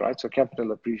 3%, right? So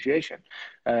capital appreciation.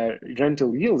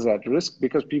 Rental yields at risk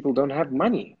because people don't have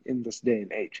money in this day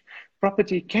and age.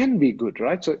 Property can be good,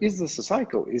 right? So is this a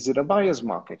cycle? Is it a buyer's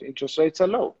market? Interest rates are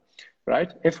low,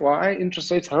 right? FYI,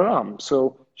 interest rates haram.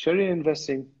 So Sharia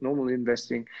investing, normal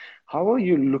investing, how are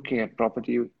you looking at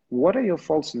property? What are your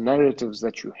false narratives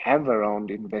that you have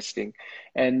around investing?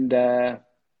 And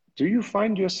do you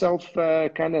find yourself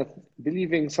kind of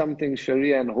believing something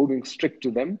Sharia and holding strict to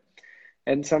them?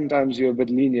 And sometimes you're a bit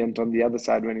lenient on the other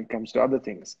side when it comes to other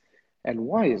things. And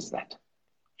why is that?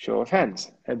 Show of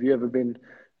hands. Have you ever been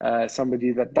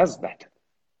somebody that does that?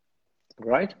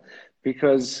 Right?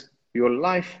 Because your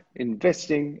life,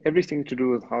 investing, everything to do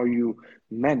with how you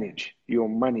manage your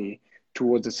money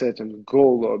towards a certain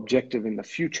goal or objective in the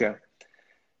future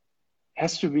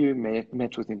has to be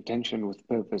met with intention, with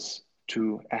purpose,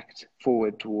 to act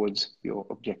forward towards your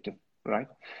objective, right?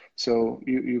 So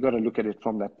you got to look at it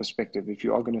from that perspective. If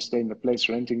you are going to stay in the place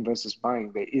renting versus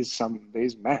buying, there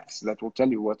is maths that will tell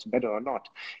you what's better or not.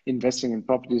 Investing in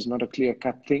property is not a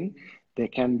clear-cut thing. There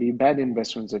can be bad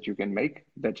investments that you can make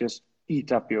that just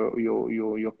eat up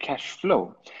your cash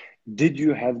flow. Did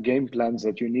you have game plans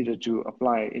that you needed to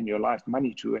apply in your life,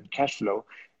 money to and cash flow,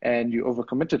 and you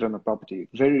overcommitted on a property?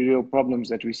 Very real problems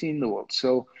that we see in the world.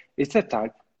 So it's a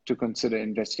type to consider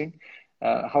investing.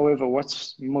 However,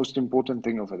 what's the most important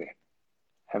thing over there?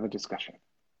 Have a discussion.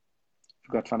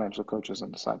 You've got financial coaches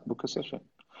on the side, book a session.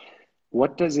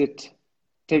 What does it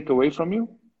take away from you?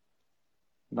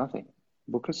 Nothing.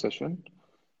 Book a session,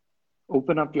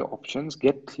 open up your options,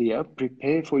 get clear,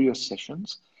 prepare for your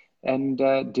sessions, and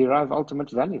derive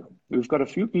ultimate value. We've got a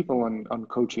few people on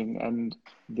coaching and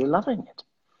they're loving it.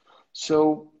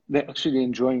 So they're actually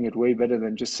enjoying it way better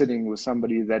than just sitting with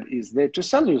somebody that is there to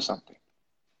sell you something.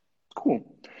 Cool.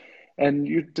 And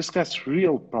you discuss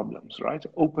real problems, right?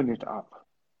 Open it up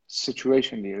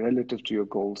situationally relative to your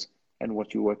goals and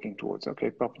what you're working towards. Okay,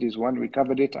 property is one, we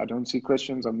covered it. I don't see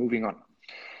questions. I'm moving on.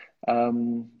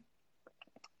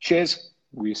 Shares,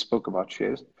 we spoke about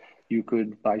shares. You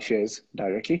could buy shares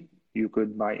directly. You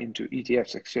could buy into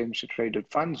ETFs, exchange traded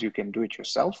funds. You can do it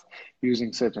yourself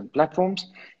using certain platforms.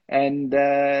 And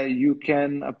you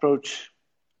can approach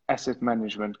asset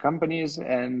management companies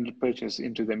and purchase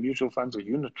into their mutual funds or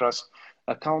unit trust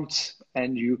accounts.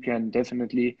 And you can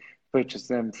definitely purchase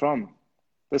them from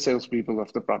the salespeople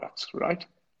of the products, right?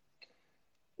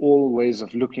 All ways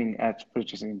of looking at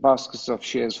purchasing baskets of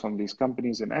shares from these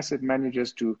companies and asset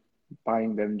managers to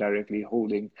buying them directly,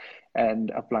 holding, and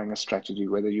applying a strategy,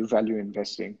 whether you value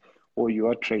investing or you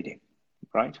are trading,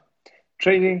 right?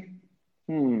 Trading,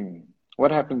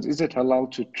 what happens? Is it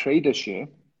halal to trade a share,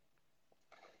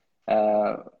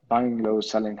 buying low,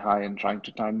 selling high, and trying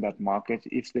to time that market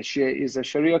if the share is a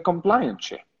Sharia compliant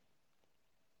share?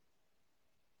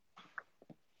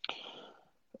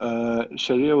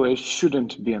 Sharia way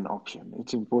shouldn't be an option.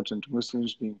 It's important.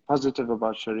 Muslims being positive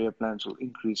about Sharia plans will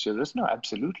increase your risk. No,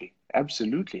 absolutely.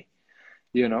 Absolutely.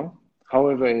 You know,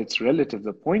 however, it's relative.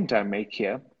 The point I make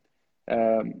here,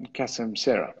 Qasim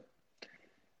Sarah,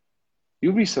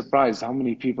 you'll be surprised how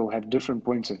many people have different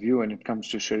points of view when it comes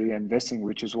to Sharia investing,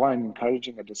 which is why I'm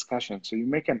encouraging a discussion. So you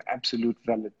make an absolute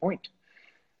valid point.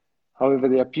 However,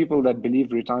 there are people that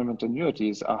believe retirement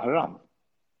annuities are haram.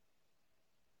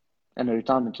 And a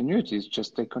retirement annuity is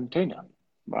just a container,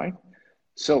 right?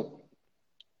 So,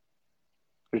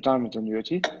 retirement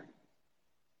annuity,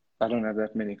 I don't have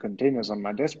that many containers on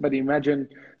my desk, but imagine,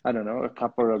 I don't know, a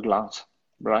cup or a glass,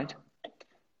 right?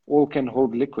 All can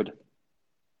hold liquid.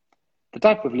 The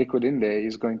type of liquid in there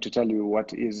is going to tell you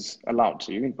what is allowed.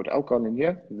 So you can put alcohol in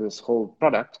here, this whole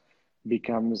product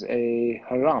becomes a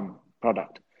haram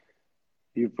product.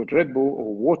 You put Red Bull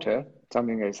or water,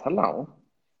 something that is halal,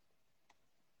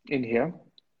 in here,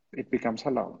 it becomes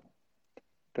halal.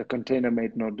 The container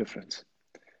made no difference.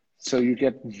 So you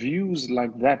get views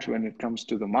like that when it comes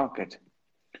to the market.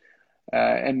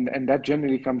 And that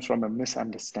generally comes from a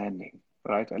misunderstanding,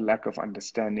 right? A lack of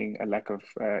understanding, a lack of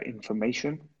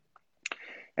information.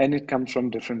 And it comes from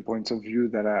different points of view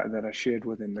that are shared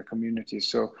within the community.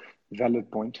 So valid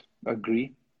point,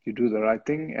 agree, you do the right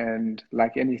thing. And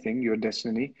like anything, your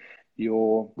destiny,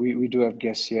 we do have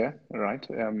guests here, right?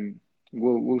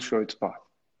 Will show its path,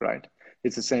 right?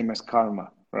 It's the same as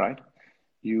karma, right?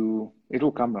 It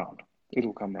will come around.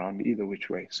 It'll come around either which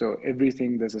way. So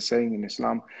everything, there's a saying in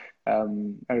Islam,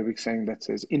 Arabic saying that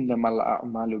says, "Innamal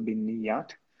a'malu bin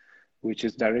niyat," which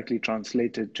is directly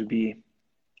translated to be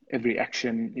every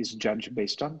action is judged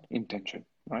based on intention,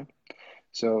 right?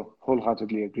 So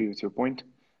wholeheartedly agree with your point,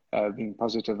 being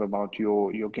positive about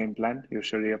your game plan, your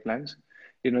Sharia plans.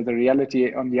 You know, the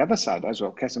reality on the other side as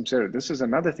well, Kasim said, this is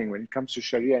another thing when it comes to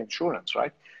Sharia insurance,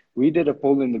 right? We did a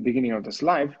poll in the beginning of this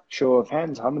live, show of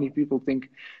hands, how many people think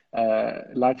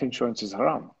life insurance is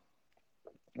haram?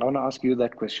 I want to ask you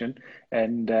that question.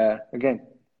 And again,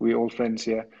 we're all friends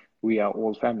here. We are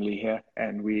all family here,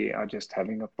 and we are just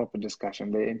having a proper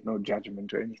discussion. There ain't no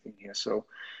judgment or anything here. So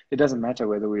it doesn't matter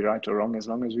whether we're right or wrong as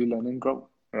long as we learn and grow,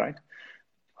 right?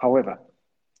 However,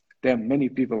 there are many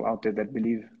people out there that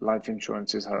believe life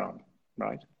insurance is haram,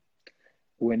 right?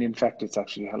 When in fact it's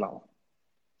actually halal.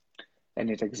 And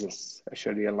it exists, a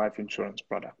Sharia life insurance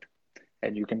product.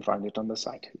 And you can find it on the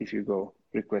site if you go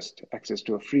request access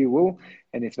to a free will.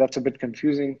 And if that's a bit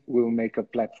confusing, we'll make a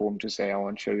platform to say I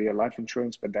want Sharia life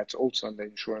insurance, but that's also on the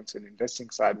insurance and investing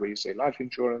side where you say life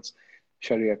insurance,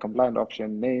 Sharia compliant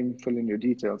option, name, fill in your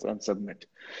details and submit.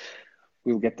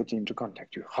 We'll get the team to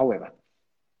contact you. However,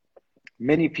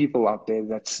 many people out there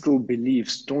that still believe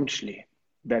staunchly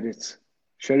that it's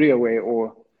Sharia way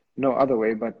or no other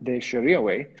way, but their Sharia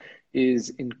way is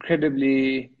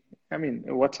incredibly, I mean,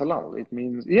 what's halal? It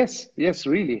means, yes,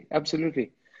 really,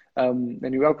 absolutely. And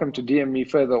you're welcome to DM me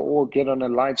further or get on a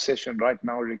live session right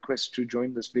now, request to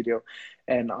join this video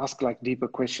and ask like deeper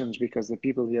questions because the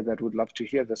people here that would love to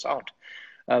hear this out.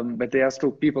 But there are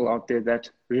still people out there that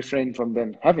refrain from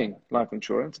then having life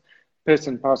insurance.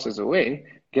 Person passes away,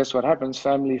 guess what happens?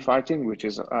 Family fighting, which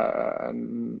is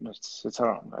it's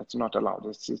haram. It's not allowed.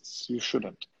 It's you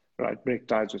shouldn't, right? Break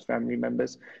ties with family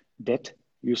members, debt,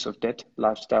 use of debt,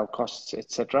 lifestyle costs,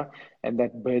 etc. And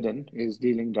that burden is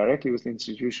dealing directly with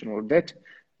institutional debt.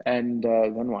 And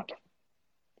then what?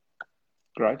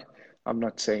 Right? I'm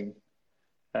not saying.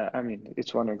 I mean,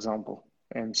 it's one example.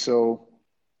 And so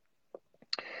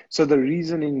the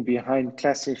reasoning behind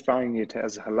classifying it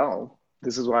as halal,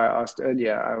 this is why I asked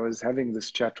earlier, I was having this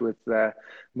chat with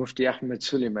Mufti Ahmed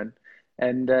Suleiman,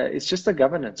 and it's just the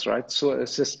governance, right? So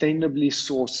sustainably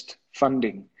sourced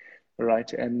funding,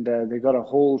 right? And they got a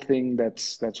whole thing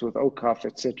that's with OCAF,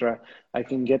 etc. I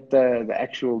can get the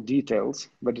actual details,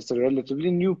 but it's a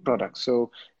relatively new product. So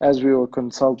as we were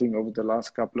consulting over the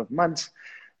last couple of months,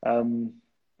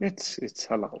 it's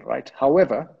halal, right?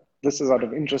 However, this is out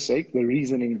of interest sake, the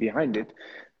reasoning behind it.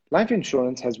 Life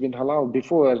insurance has been halal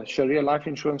before a Sharia life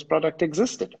insurance product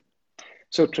existed.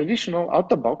 So traditional, out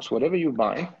the box, whatever you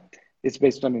buy, it's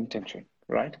based on intention,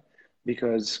 right?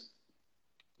 Because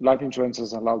life insurance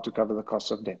is allowed to cover the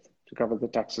cost of death, to cover the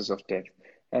taxes of death,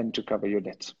 and to cover your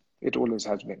debts. It always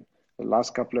has been, the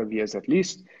last couple of years at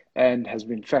least, and has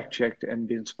been fact-checked and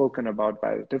been spoken about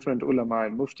by different ulama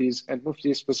and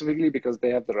muftis specifically because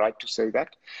they have the right to say that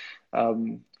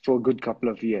for a good couple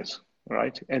of years,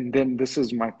 right? And then this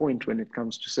is my point when it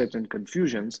comes to certain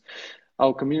confusions.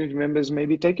 Our community members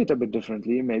maybe take it a bit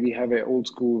differently, maybe have an old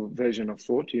school version of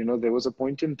thought. You know, there was a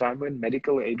point in time when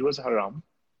medical aid was haram,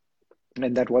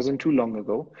 and that wasn't too long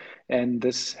ago. And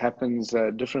this happens,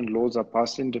 different laws are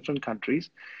passed in different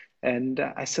countries. And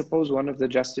I suppose one of the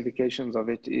justifications of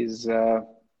it is,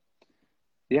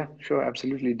 yeah, sure,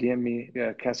 absolutely. DM me,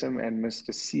 Kasim and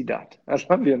Mr. C. Dot. I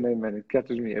love your name, man. It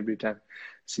catches me every time.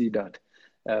 C. Dot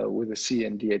with a C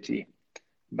and D-A-T.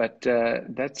 But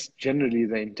that's generally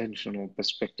the intentional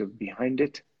perspective behind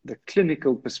it. The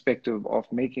clinical perspective of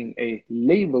making a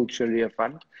labeled Sharia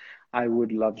fund, I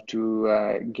would love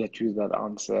to get you that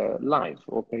answer live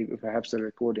or perhaps a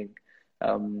recording.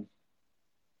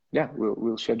 Yeah,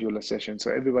 we'll schedule a session.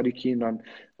 So everybody keen on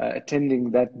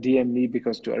attending that, DM me,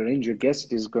 because to arrange a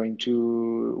guest is going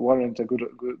to warrant a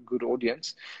good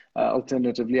audience.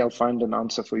 Alternatively, I'll find an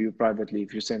answer for you privately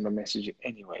if you send a message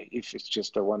anyway, if it's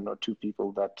just a one or two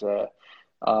people that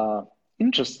are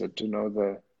interested to know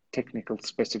the technical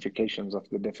specifications of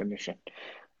the definition,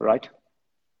 right?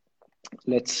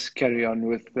 Let's carry on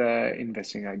with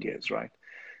investing ideas, right?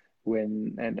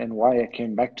 And why I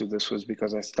came back to this was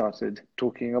because I started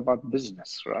talking about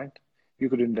business, right? You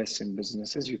could invest in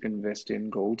businesses, you can invest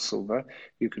in gold, silver,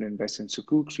 you can invest in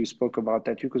sukuks. We spoke about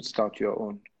that. You could start your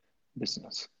own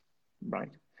business,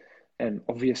 right? And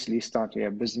obviously starting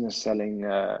a business selling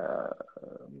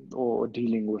or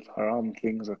dealing with haram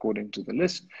things according to the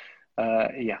list.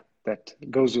 Yeah, that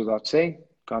goes without saying,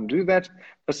 can't do that.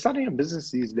 But starting a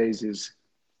business these days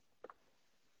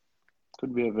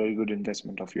could be a very good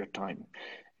investment of your time.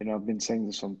 You know, I've been saying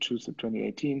this from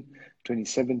 2018,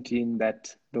 2017,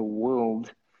 that the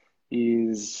world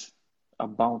is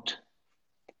about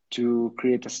to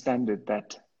create a standard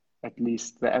that at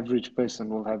least the average person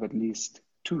will have at least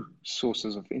two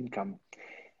sources of income.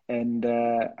 And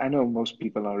I know most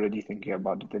people are already thinking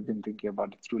about it. They've been thinking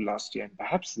about it through last year and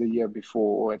perhaps the year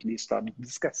before, or at least started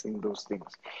discussing those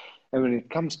things. And when it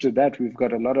comes to that, we've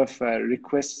got a lot of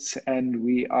requests, and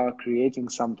we are creating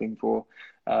something for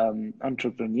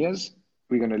entrepreneurs.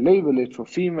 We're going to label it for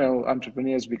female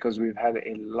entrepreneurs because we've had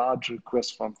a large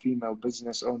request from female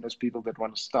business owners, people that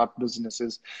want to start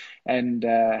businesses and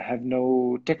have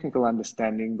no technical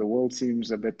understanding. The world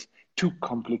seems a bit too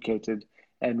complicated,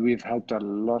 and we've helped a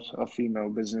lot of female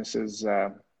businesses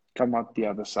come out the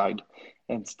other side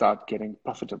and start getting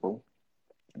profitable,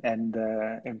 and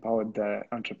empowered the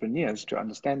entrepreneurs to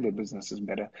understand their businesses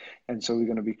better. And so we're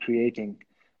going to be creating,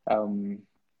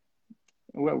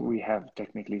 well, we have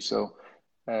technically. So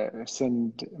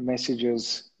send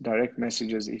messages, direct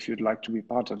messages, if you'd like to be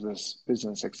part of this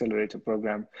Business Accelerator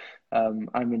program.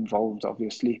 I'm involved,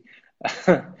 obviously.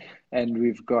 And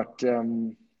we've got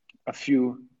a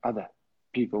few other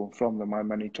people from the My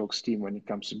Money Talks team when it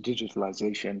comes to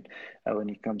digitalization, when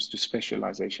it comes to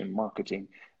specialization, marketing,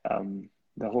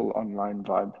 the whole online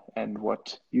vibe, and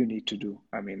what you need to do.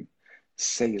 I mean,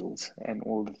 sales and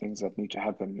all the things that need to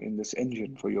happen in this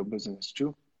engine for your business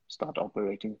to start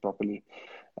operating properly.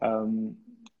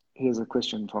 Here's a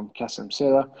question from Kasim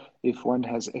Sarah. If one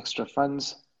has extra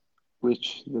funds,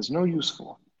 which there's no use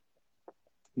for,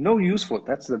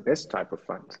 that's the best type of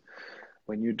funds.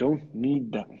 When you don't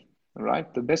need them,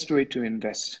 right? The best way to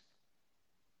invest.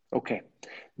 Okay,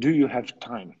 do you have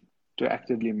time to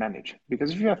actively manage?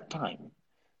 Because if you have time,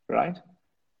 right?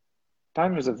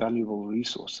 Time is a valuable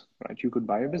resource, right? You could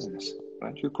buy a business,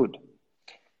 right? You could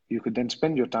then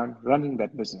spend your time running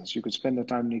that business. You could spend the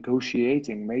time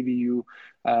negotiating. Maybe you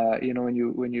know,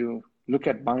 when you look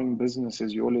at buying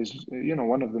businesses, you always, you know,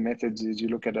 one of the methods is you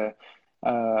look at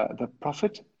the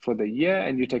profit for the year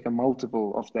and you take a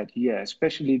multiple of that year,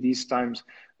 especially these times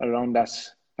around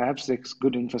us. Perhaps there's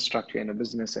good infrastructure in a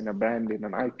business, in a brand, in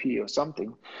an IP or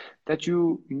something that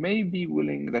you may be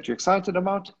willing, that you're excited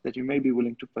about, that you may be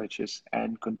willing to purchase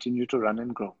and continue to run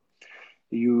and grow.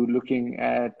 You looking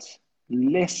at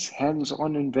less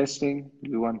hands-on investing,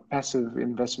 you want passive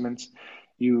investments,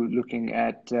 you looking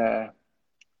at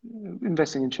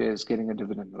investing in shares, getting a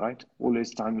dividend, right?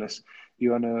 Always timeless.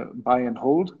 You want to buy and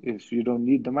hold if you don't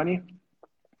need the money.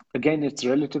 Again, it's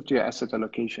relative to your asset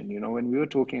allocation. You know, when we were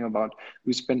talking about,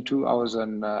 we spent 2 hours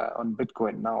on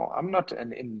Bitcoin. Now, I'm not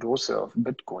an endorser of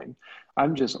Bitcoin.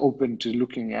 I'm just open to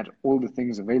looking at all the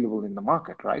things available in the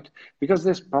market, right? Because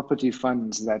there's property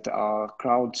funds that are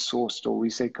crowdsourced, or we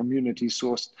say community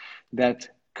sourced, that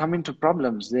come into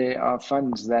problems. There are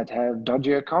funds that have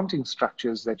dodgy accounting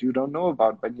structures that you don't know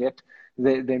about, but yet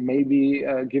they may be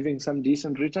giving some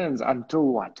decent returns until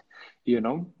what? You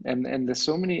know, and there's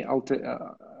so many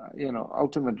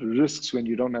ultimate risks when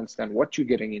you don't understand what you're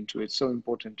getting into. It's so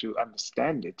important to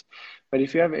understand it. But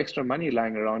if you have extra money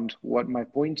lying around, what my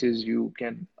point is, you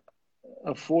can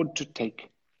afford to take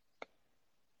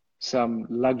some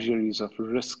luxuries of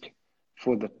risk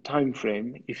for the time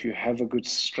frame if you have a good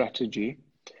strategy.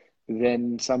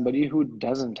 Then somebody who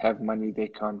doesn't have money, they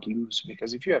can't lose,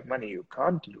 because if you have money, you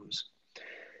can't lose.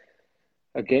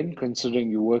 Again,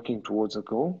 considering you're working towards a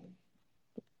goal,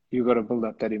 you got to build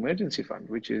up that emergency fund,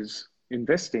 which is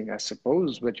investing, I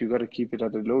suppose, but you got to keep it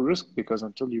at a low risk, because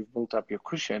until you've built up your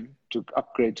cushion to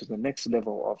upgrade to the next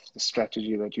level of the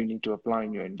strategy that you need to apply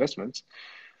in your investments,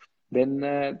 then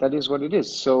that is what it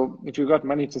is. So if you've got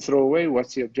money to throw away,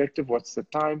 what's the objective? What's the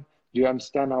time? Do you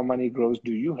understand how money grows?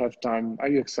 Do you have time? Are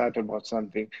you excited about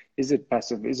something? Is it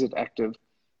passive? Is it active?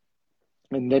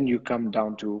 And then you come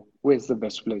down to, where's the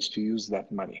best place to use that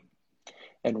money?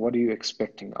 And what are you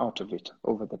expecting out of it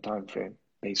over the time frame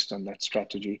based on that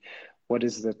strategy? What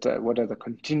is that? What are the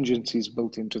contingencies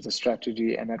built into the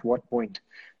strategy? And at what point,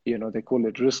 you know, they call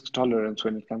it risk tolerance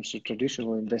when it comes to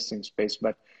traditional investing space.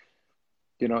 But,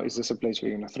 you know, is this a place where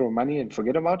you're going to throw money and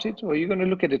forget about it? Or are you going to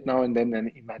look at it now and then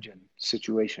and imagine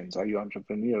situations? Are you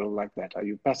entrepreneurial like that? Are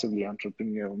you passively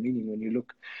entrepreneurial? Meaning when you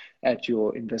look at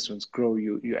your investments grow,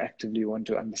 you actively want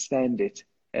to understand it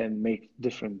and make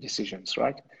different decisions,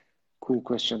 right? Cool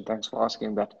question. Thanks for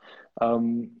asking that.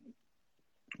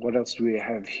 What else do we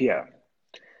have here?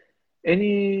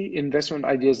 Any investment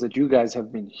ideas that you guys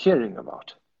have been hearing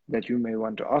about that you may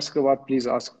want to ask about? Please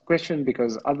ask a question,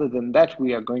 because other than that,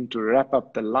 we are going to wrap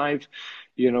up the live.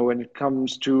 You know, when it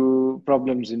comes to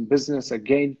problems in business,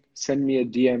 again, send me a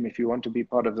DM if you want to be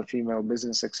part of the Female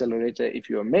Business Accelerator. If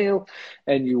you're a male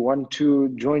and you want to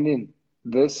join in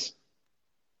this,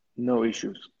 no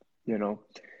issues, you know.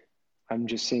 I'm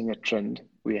just seeing a trend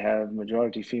We have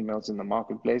majority females in the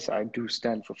marketplace. I do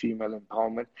stand for female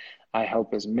empowerment. I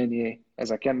help as many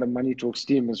as I can. The Money Talks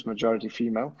team is majority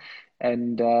female.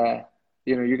 And,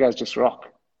 you guys just rock.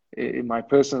 In my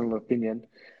personal opinion,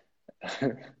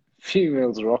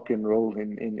 females rock and roll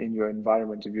in your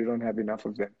environment if you don't have enough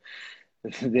of them.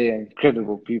 They are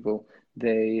incredible people.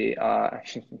 They are,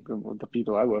 the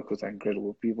people I work with are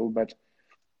incredible people, but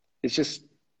it's just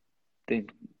the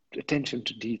attention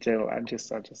to detail. It's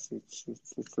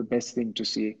the best thing to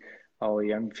see our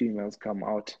young females come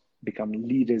out, become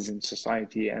leaders in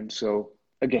society. And so,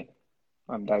 again,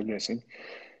 I'm digressing.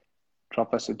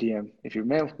 Drop us a DM. If you're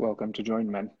male, welcome to join,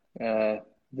 man.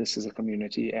 This is a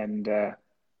community, and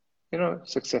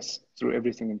success through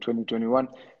everything in 2021.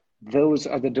 Those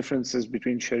are the differences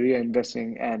between Sharia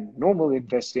investing and normal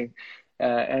investing,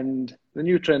 and the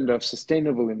new trend of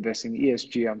sustainable investing,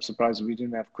 ESG. I'm surprised we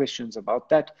didn't have questions about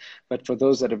that. But for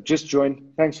those that have just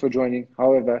joined, thanks for joining.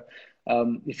 However,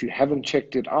 if you haven't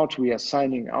checked it out, we are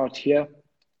signing out here.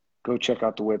 Go check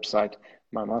out the website.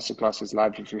 My masterclass is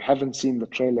live. If you haven't seen the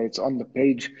trailer, it's on the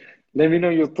page. Let me know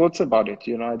your thoughts about it.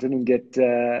 I didn't get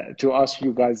to ask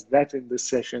you guys that in this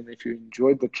session. If you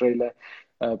enjoyed the trailer,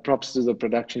 props to the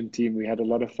production team. We had a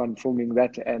lot of fun filming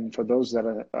that. And for those that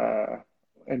are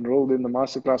enrolled in the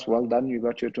masterclass, well done. You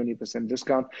got your 20%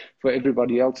 discount. For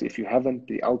everybody else, if you haven't,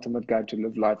 the ultimate guide to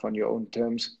live life on your own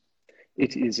terms.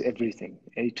 It is everything,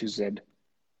 A to Z.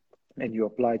 And you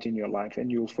apply it in your life, and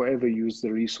you'll forever use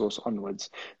the resource onwards.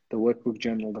 The workbook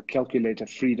journal, the calculator,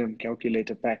 freedom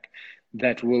calculator pack,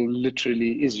 that will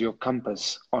literally is your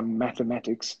compass on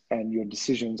mathematics and your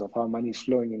decisions of how money is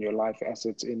flowing in your life,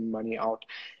 assets in, money out,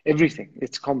 everything.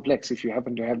 It's complex. If you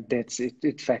happen to have debts,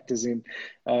 it factors in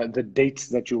the dates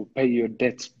that you'll pay your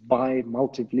debts by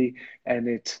multiply, and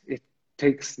it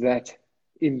takes that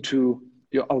into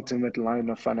your ultimate line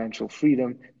of financial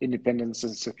freedom, independence,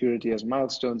 and security as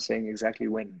milestones, saying exactly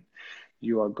when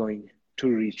you are going to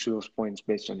reach those points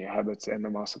based on your habits. And the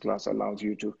masterclass allows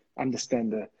you to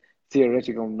understand the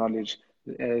theoretical knowledge,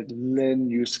 learn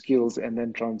new skills, and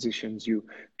then transitions you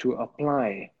to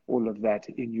apply all of that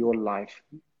in your life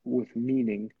with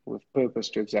meaning, with purpose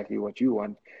to exactly what you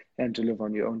want, and to live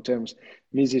on your own terms.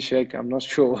 Mizi Sheikh, I'm not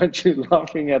sure what you're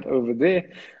laughing at over there,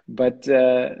 but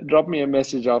drop me a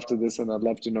message after this and I'd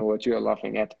love to know what you're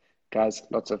laughing at. Guys,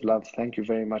 lots of love. Thank you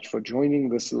very much for joining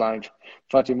this live.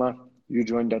 Fatima, you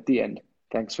joined at the end.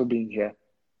 Thanks for being here.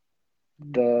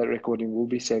 The recording will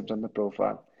be saved on the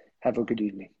profile. Have a good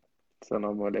evening.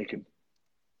 Assalamu alaikum.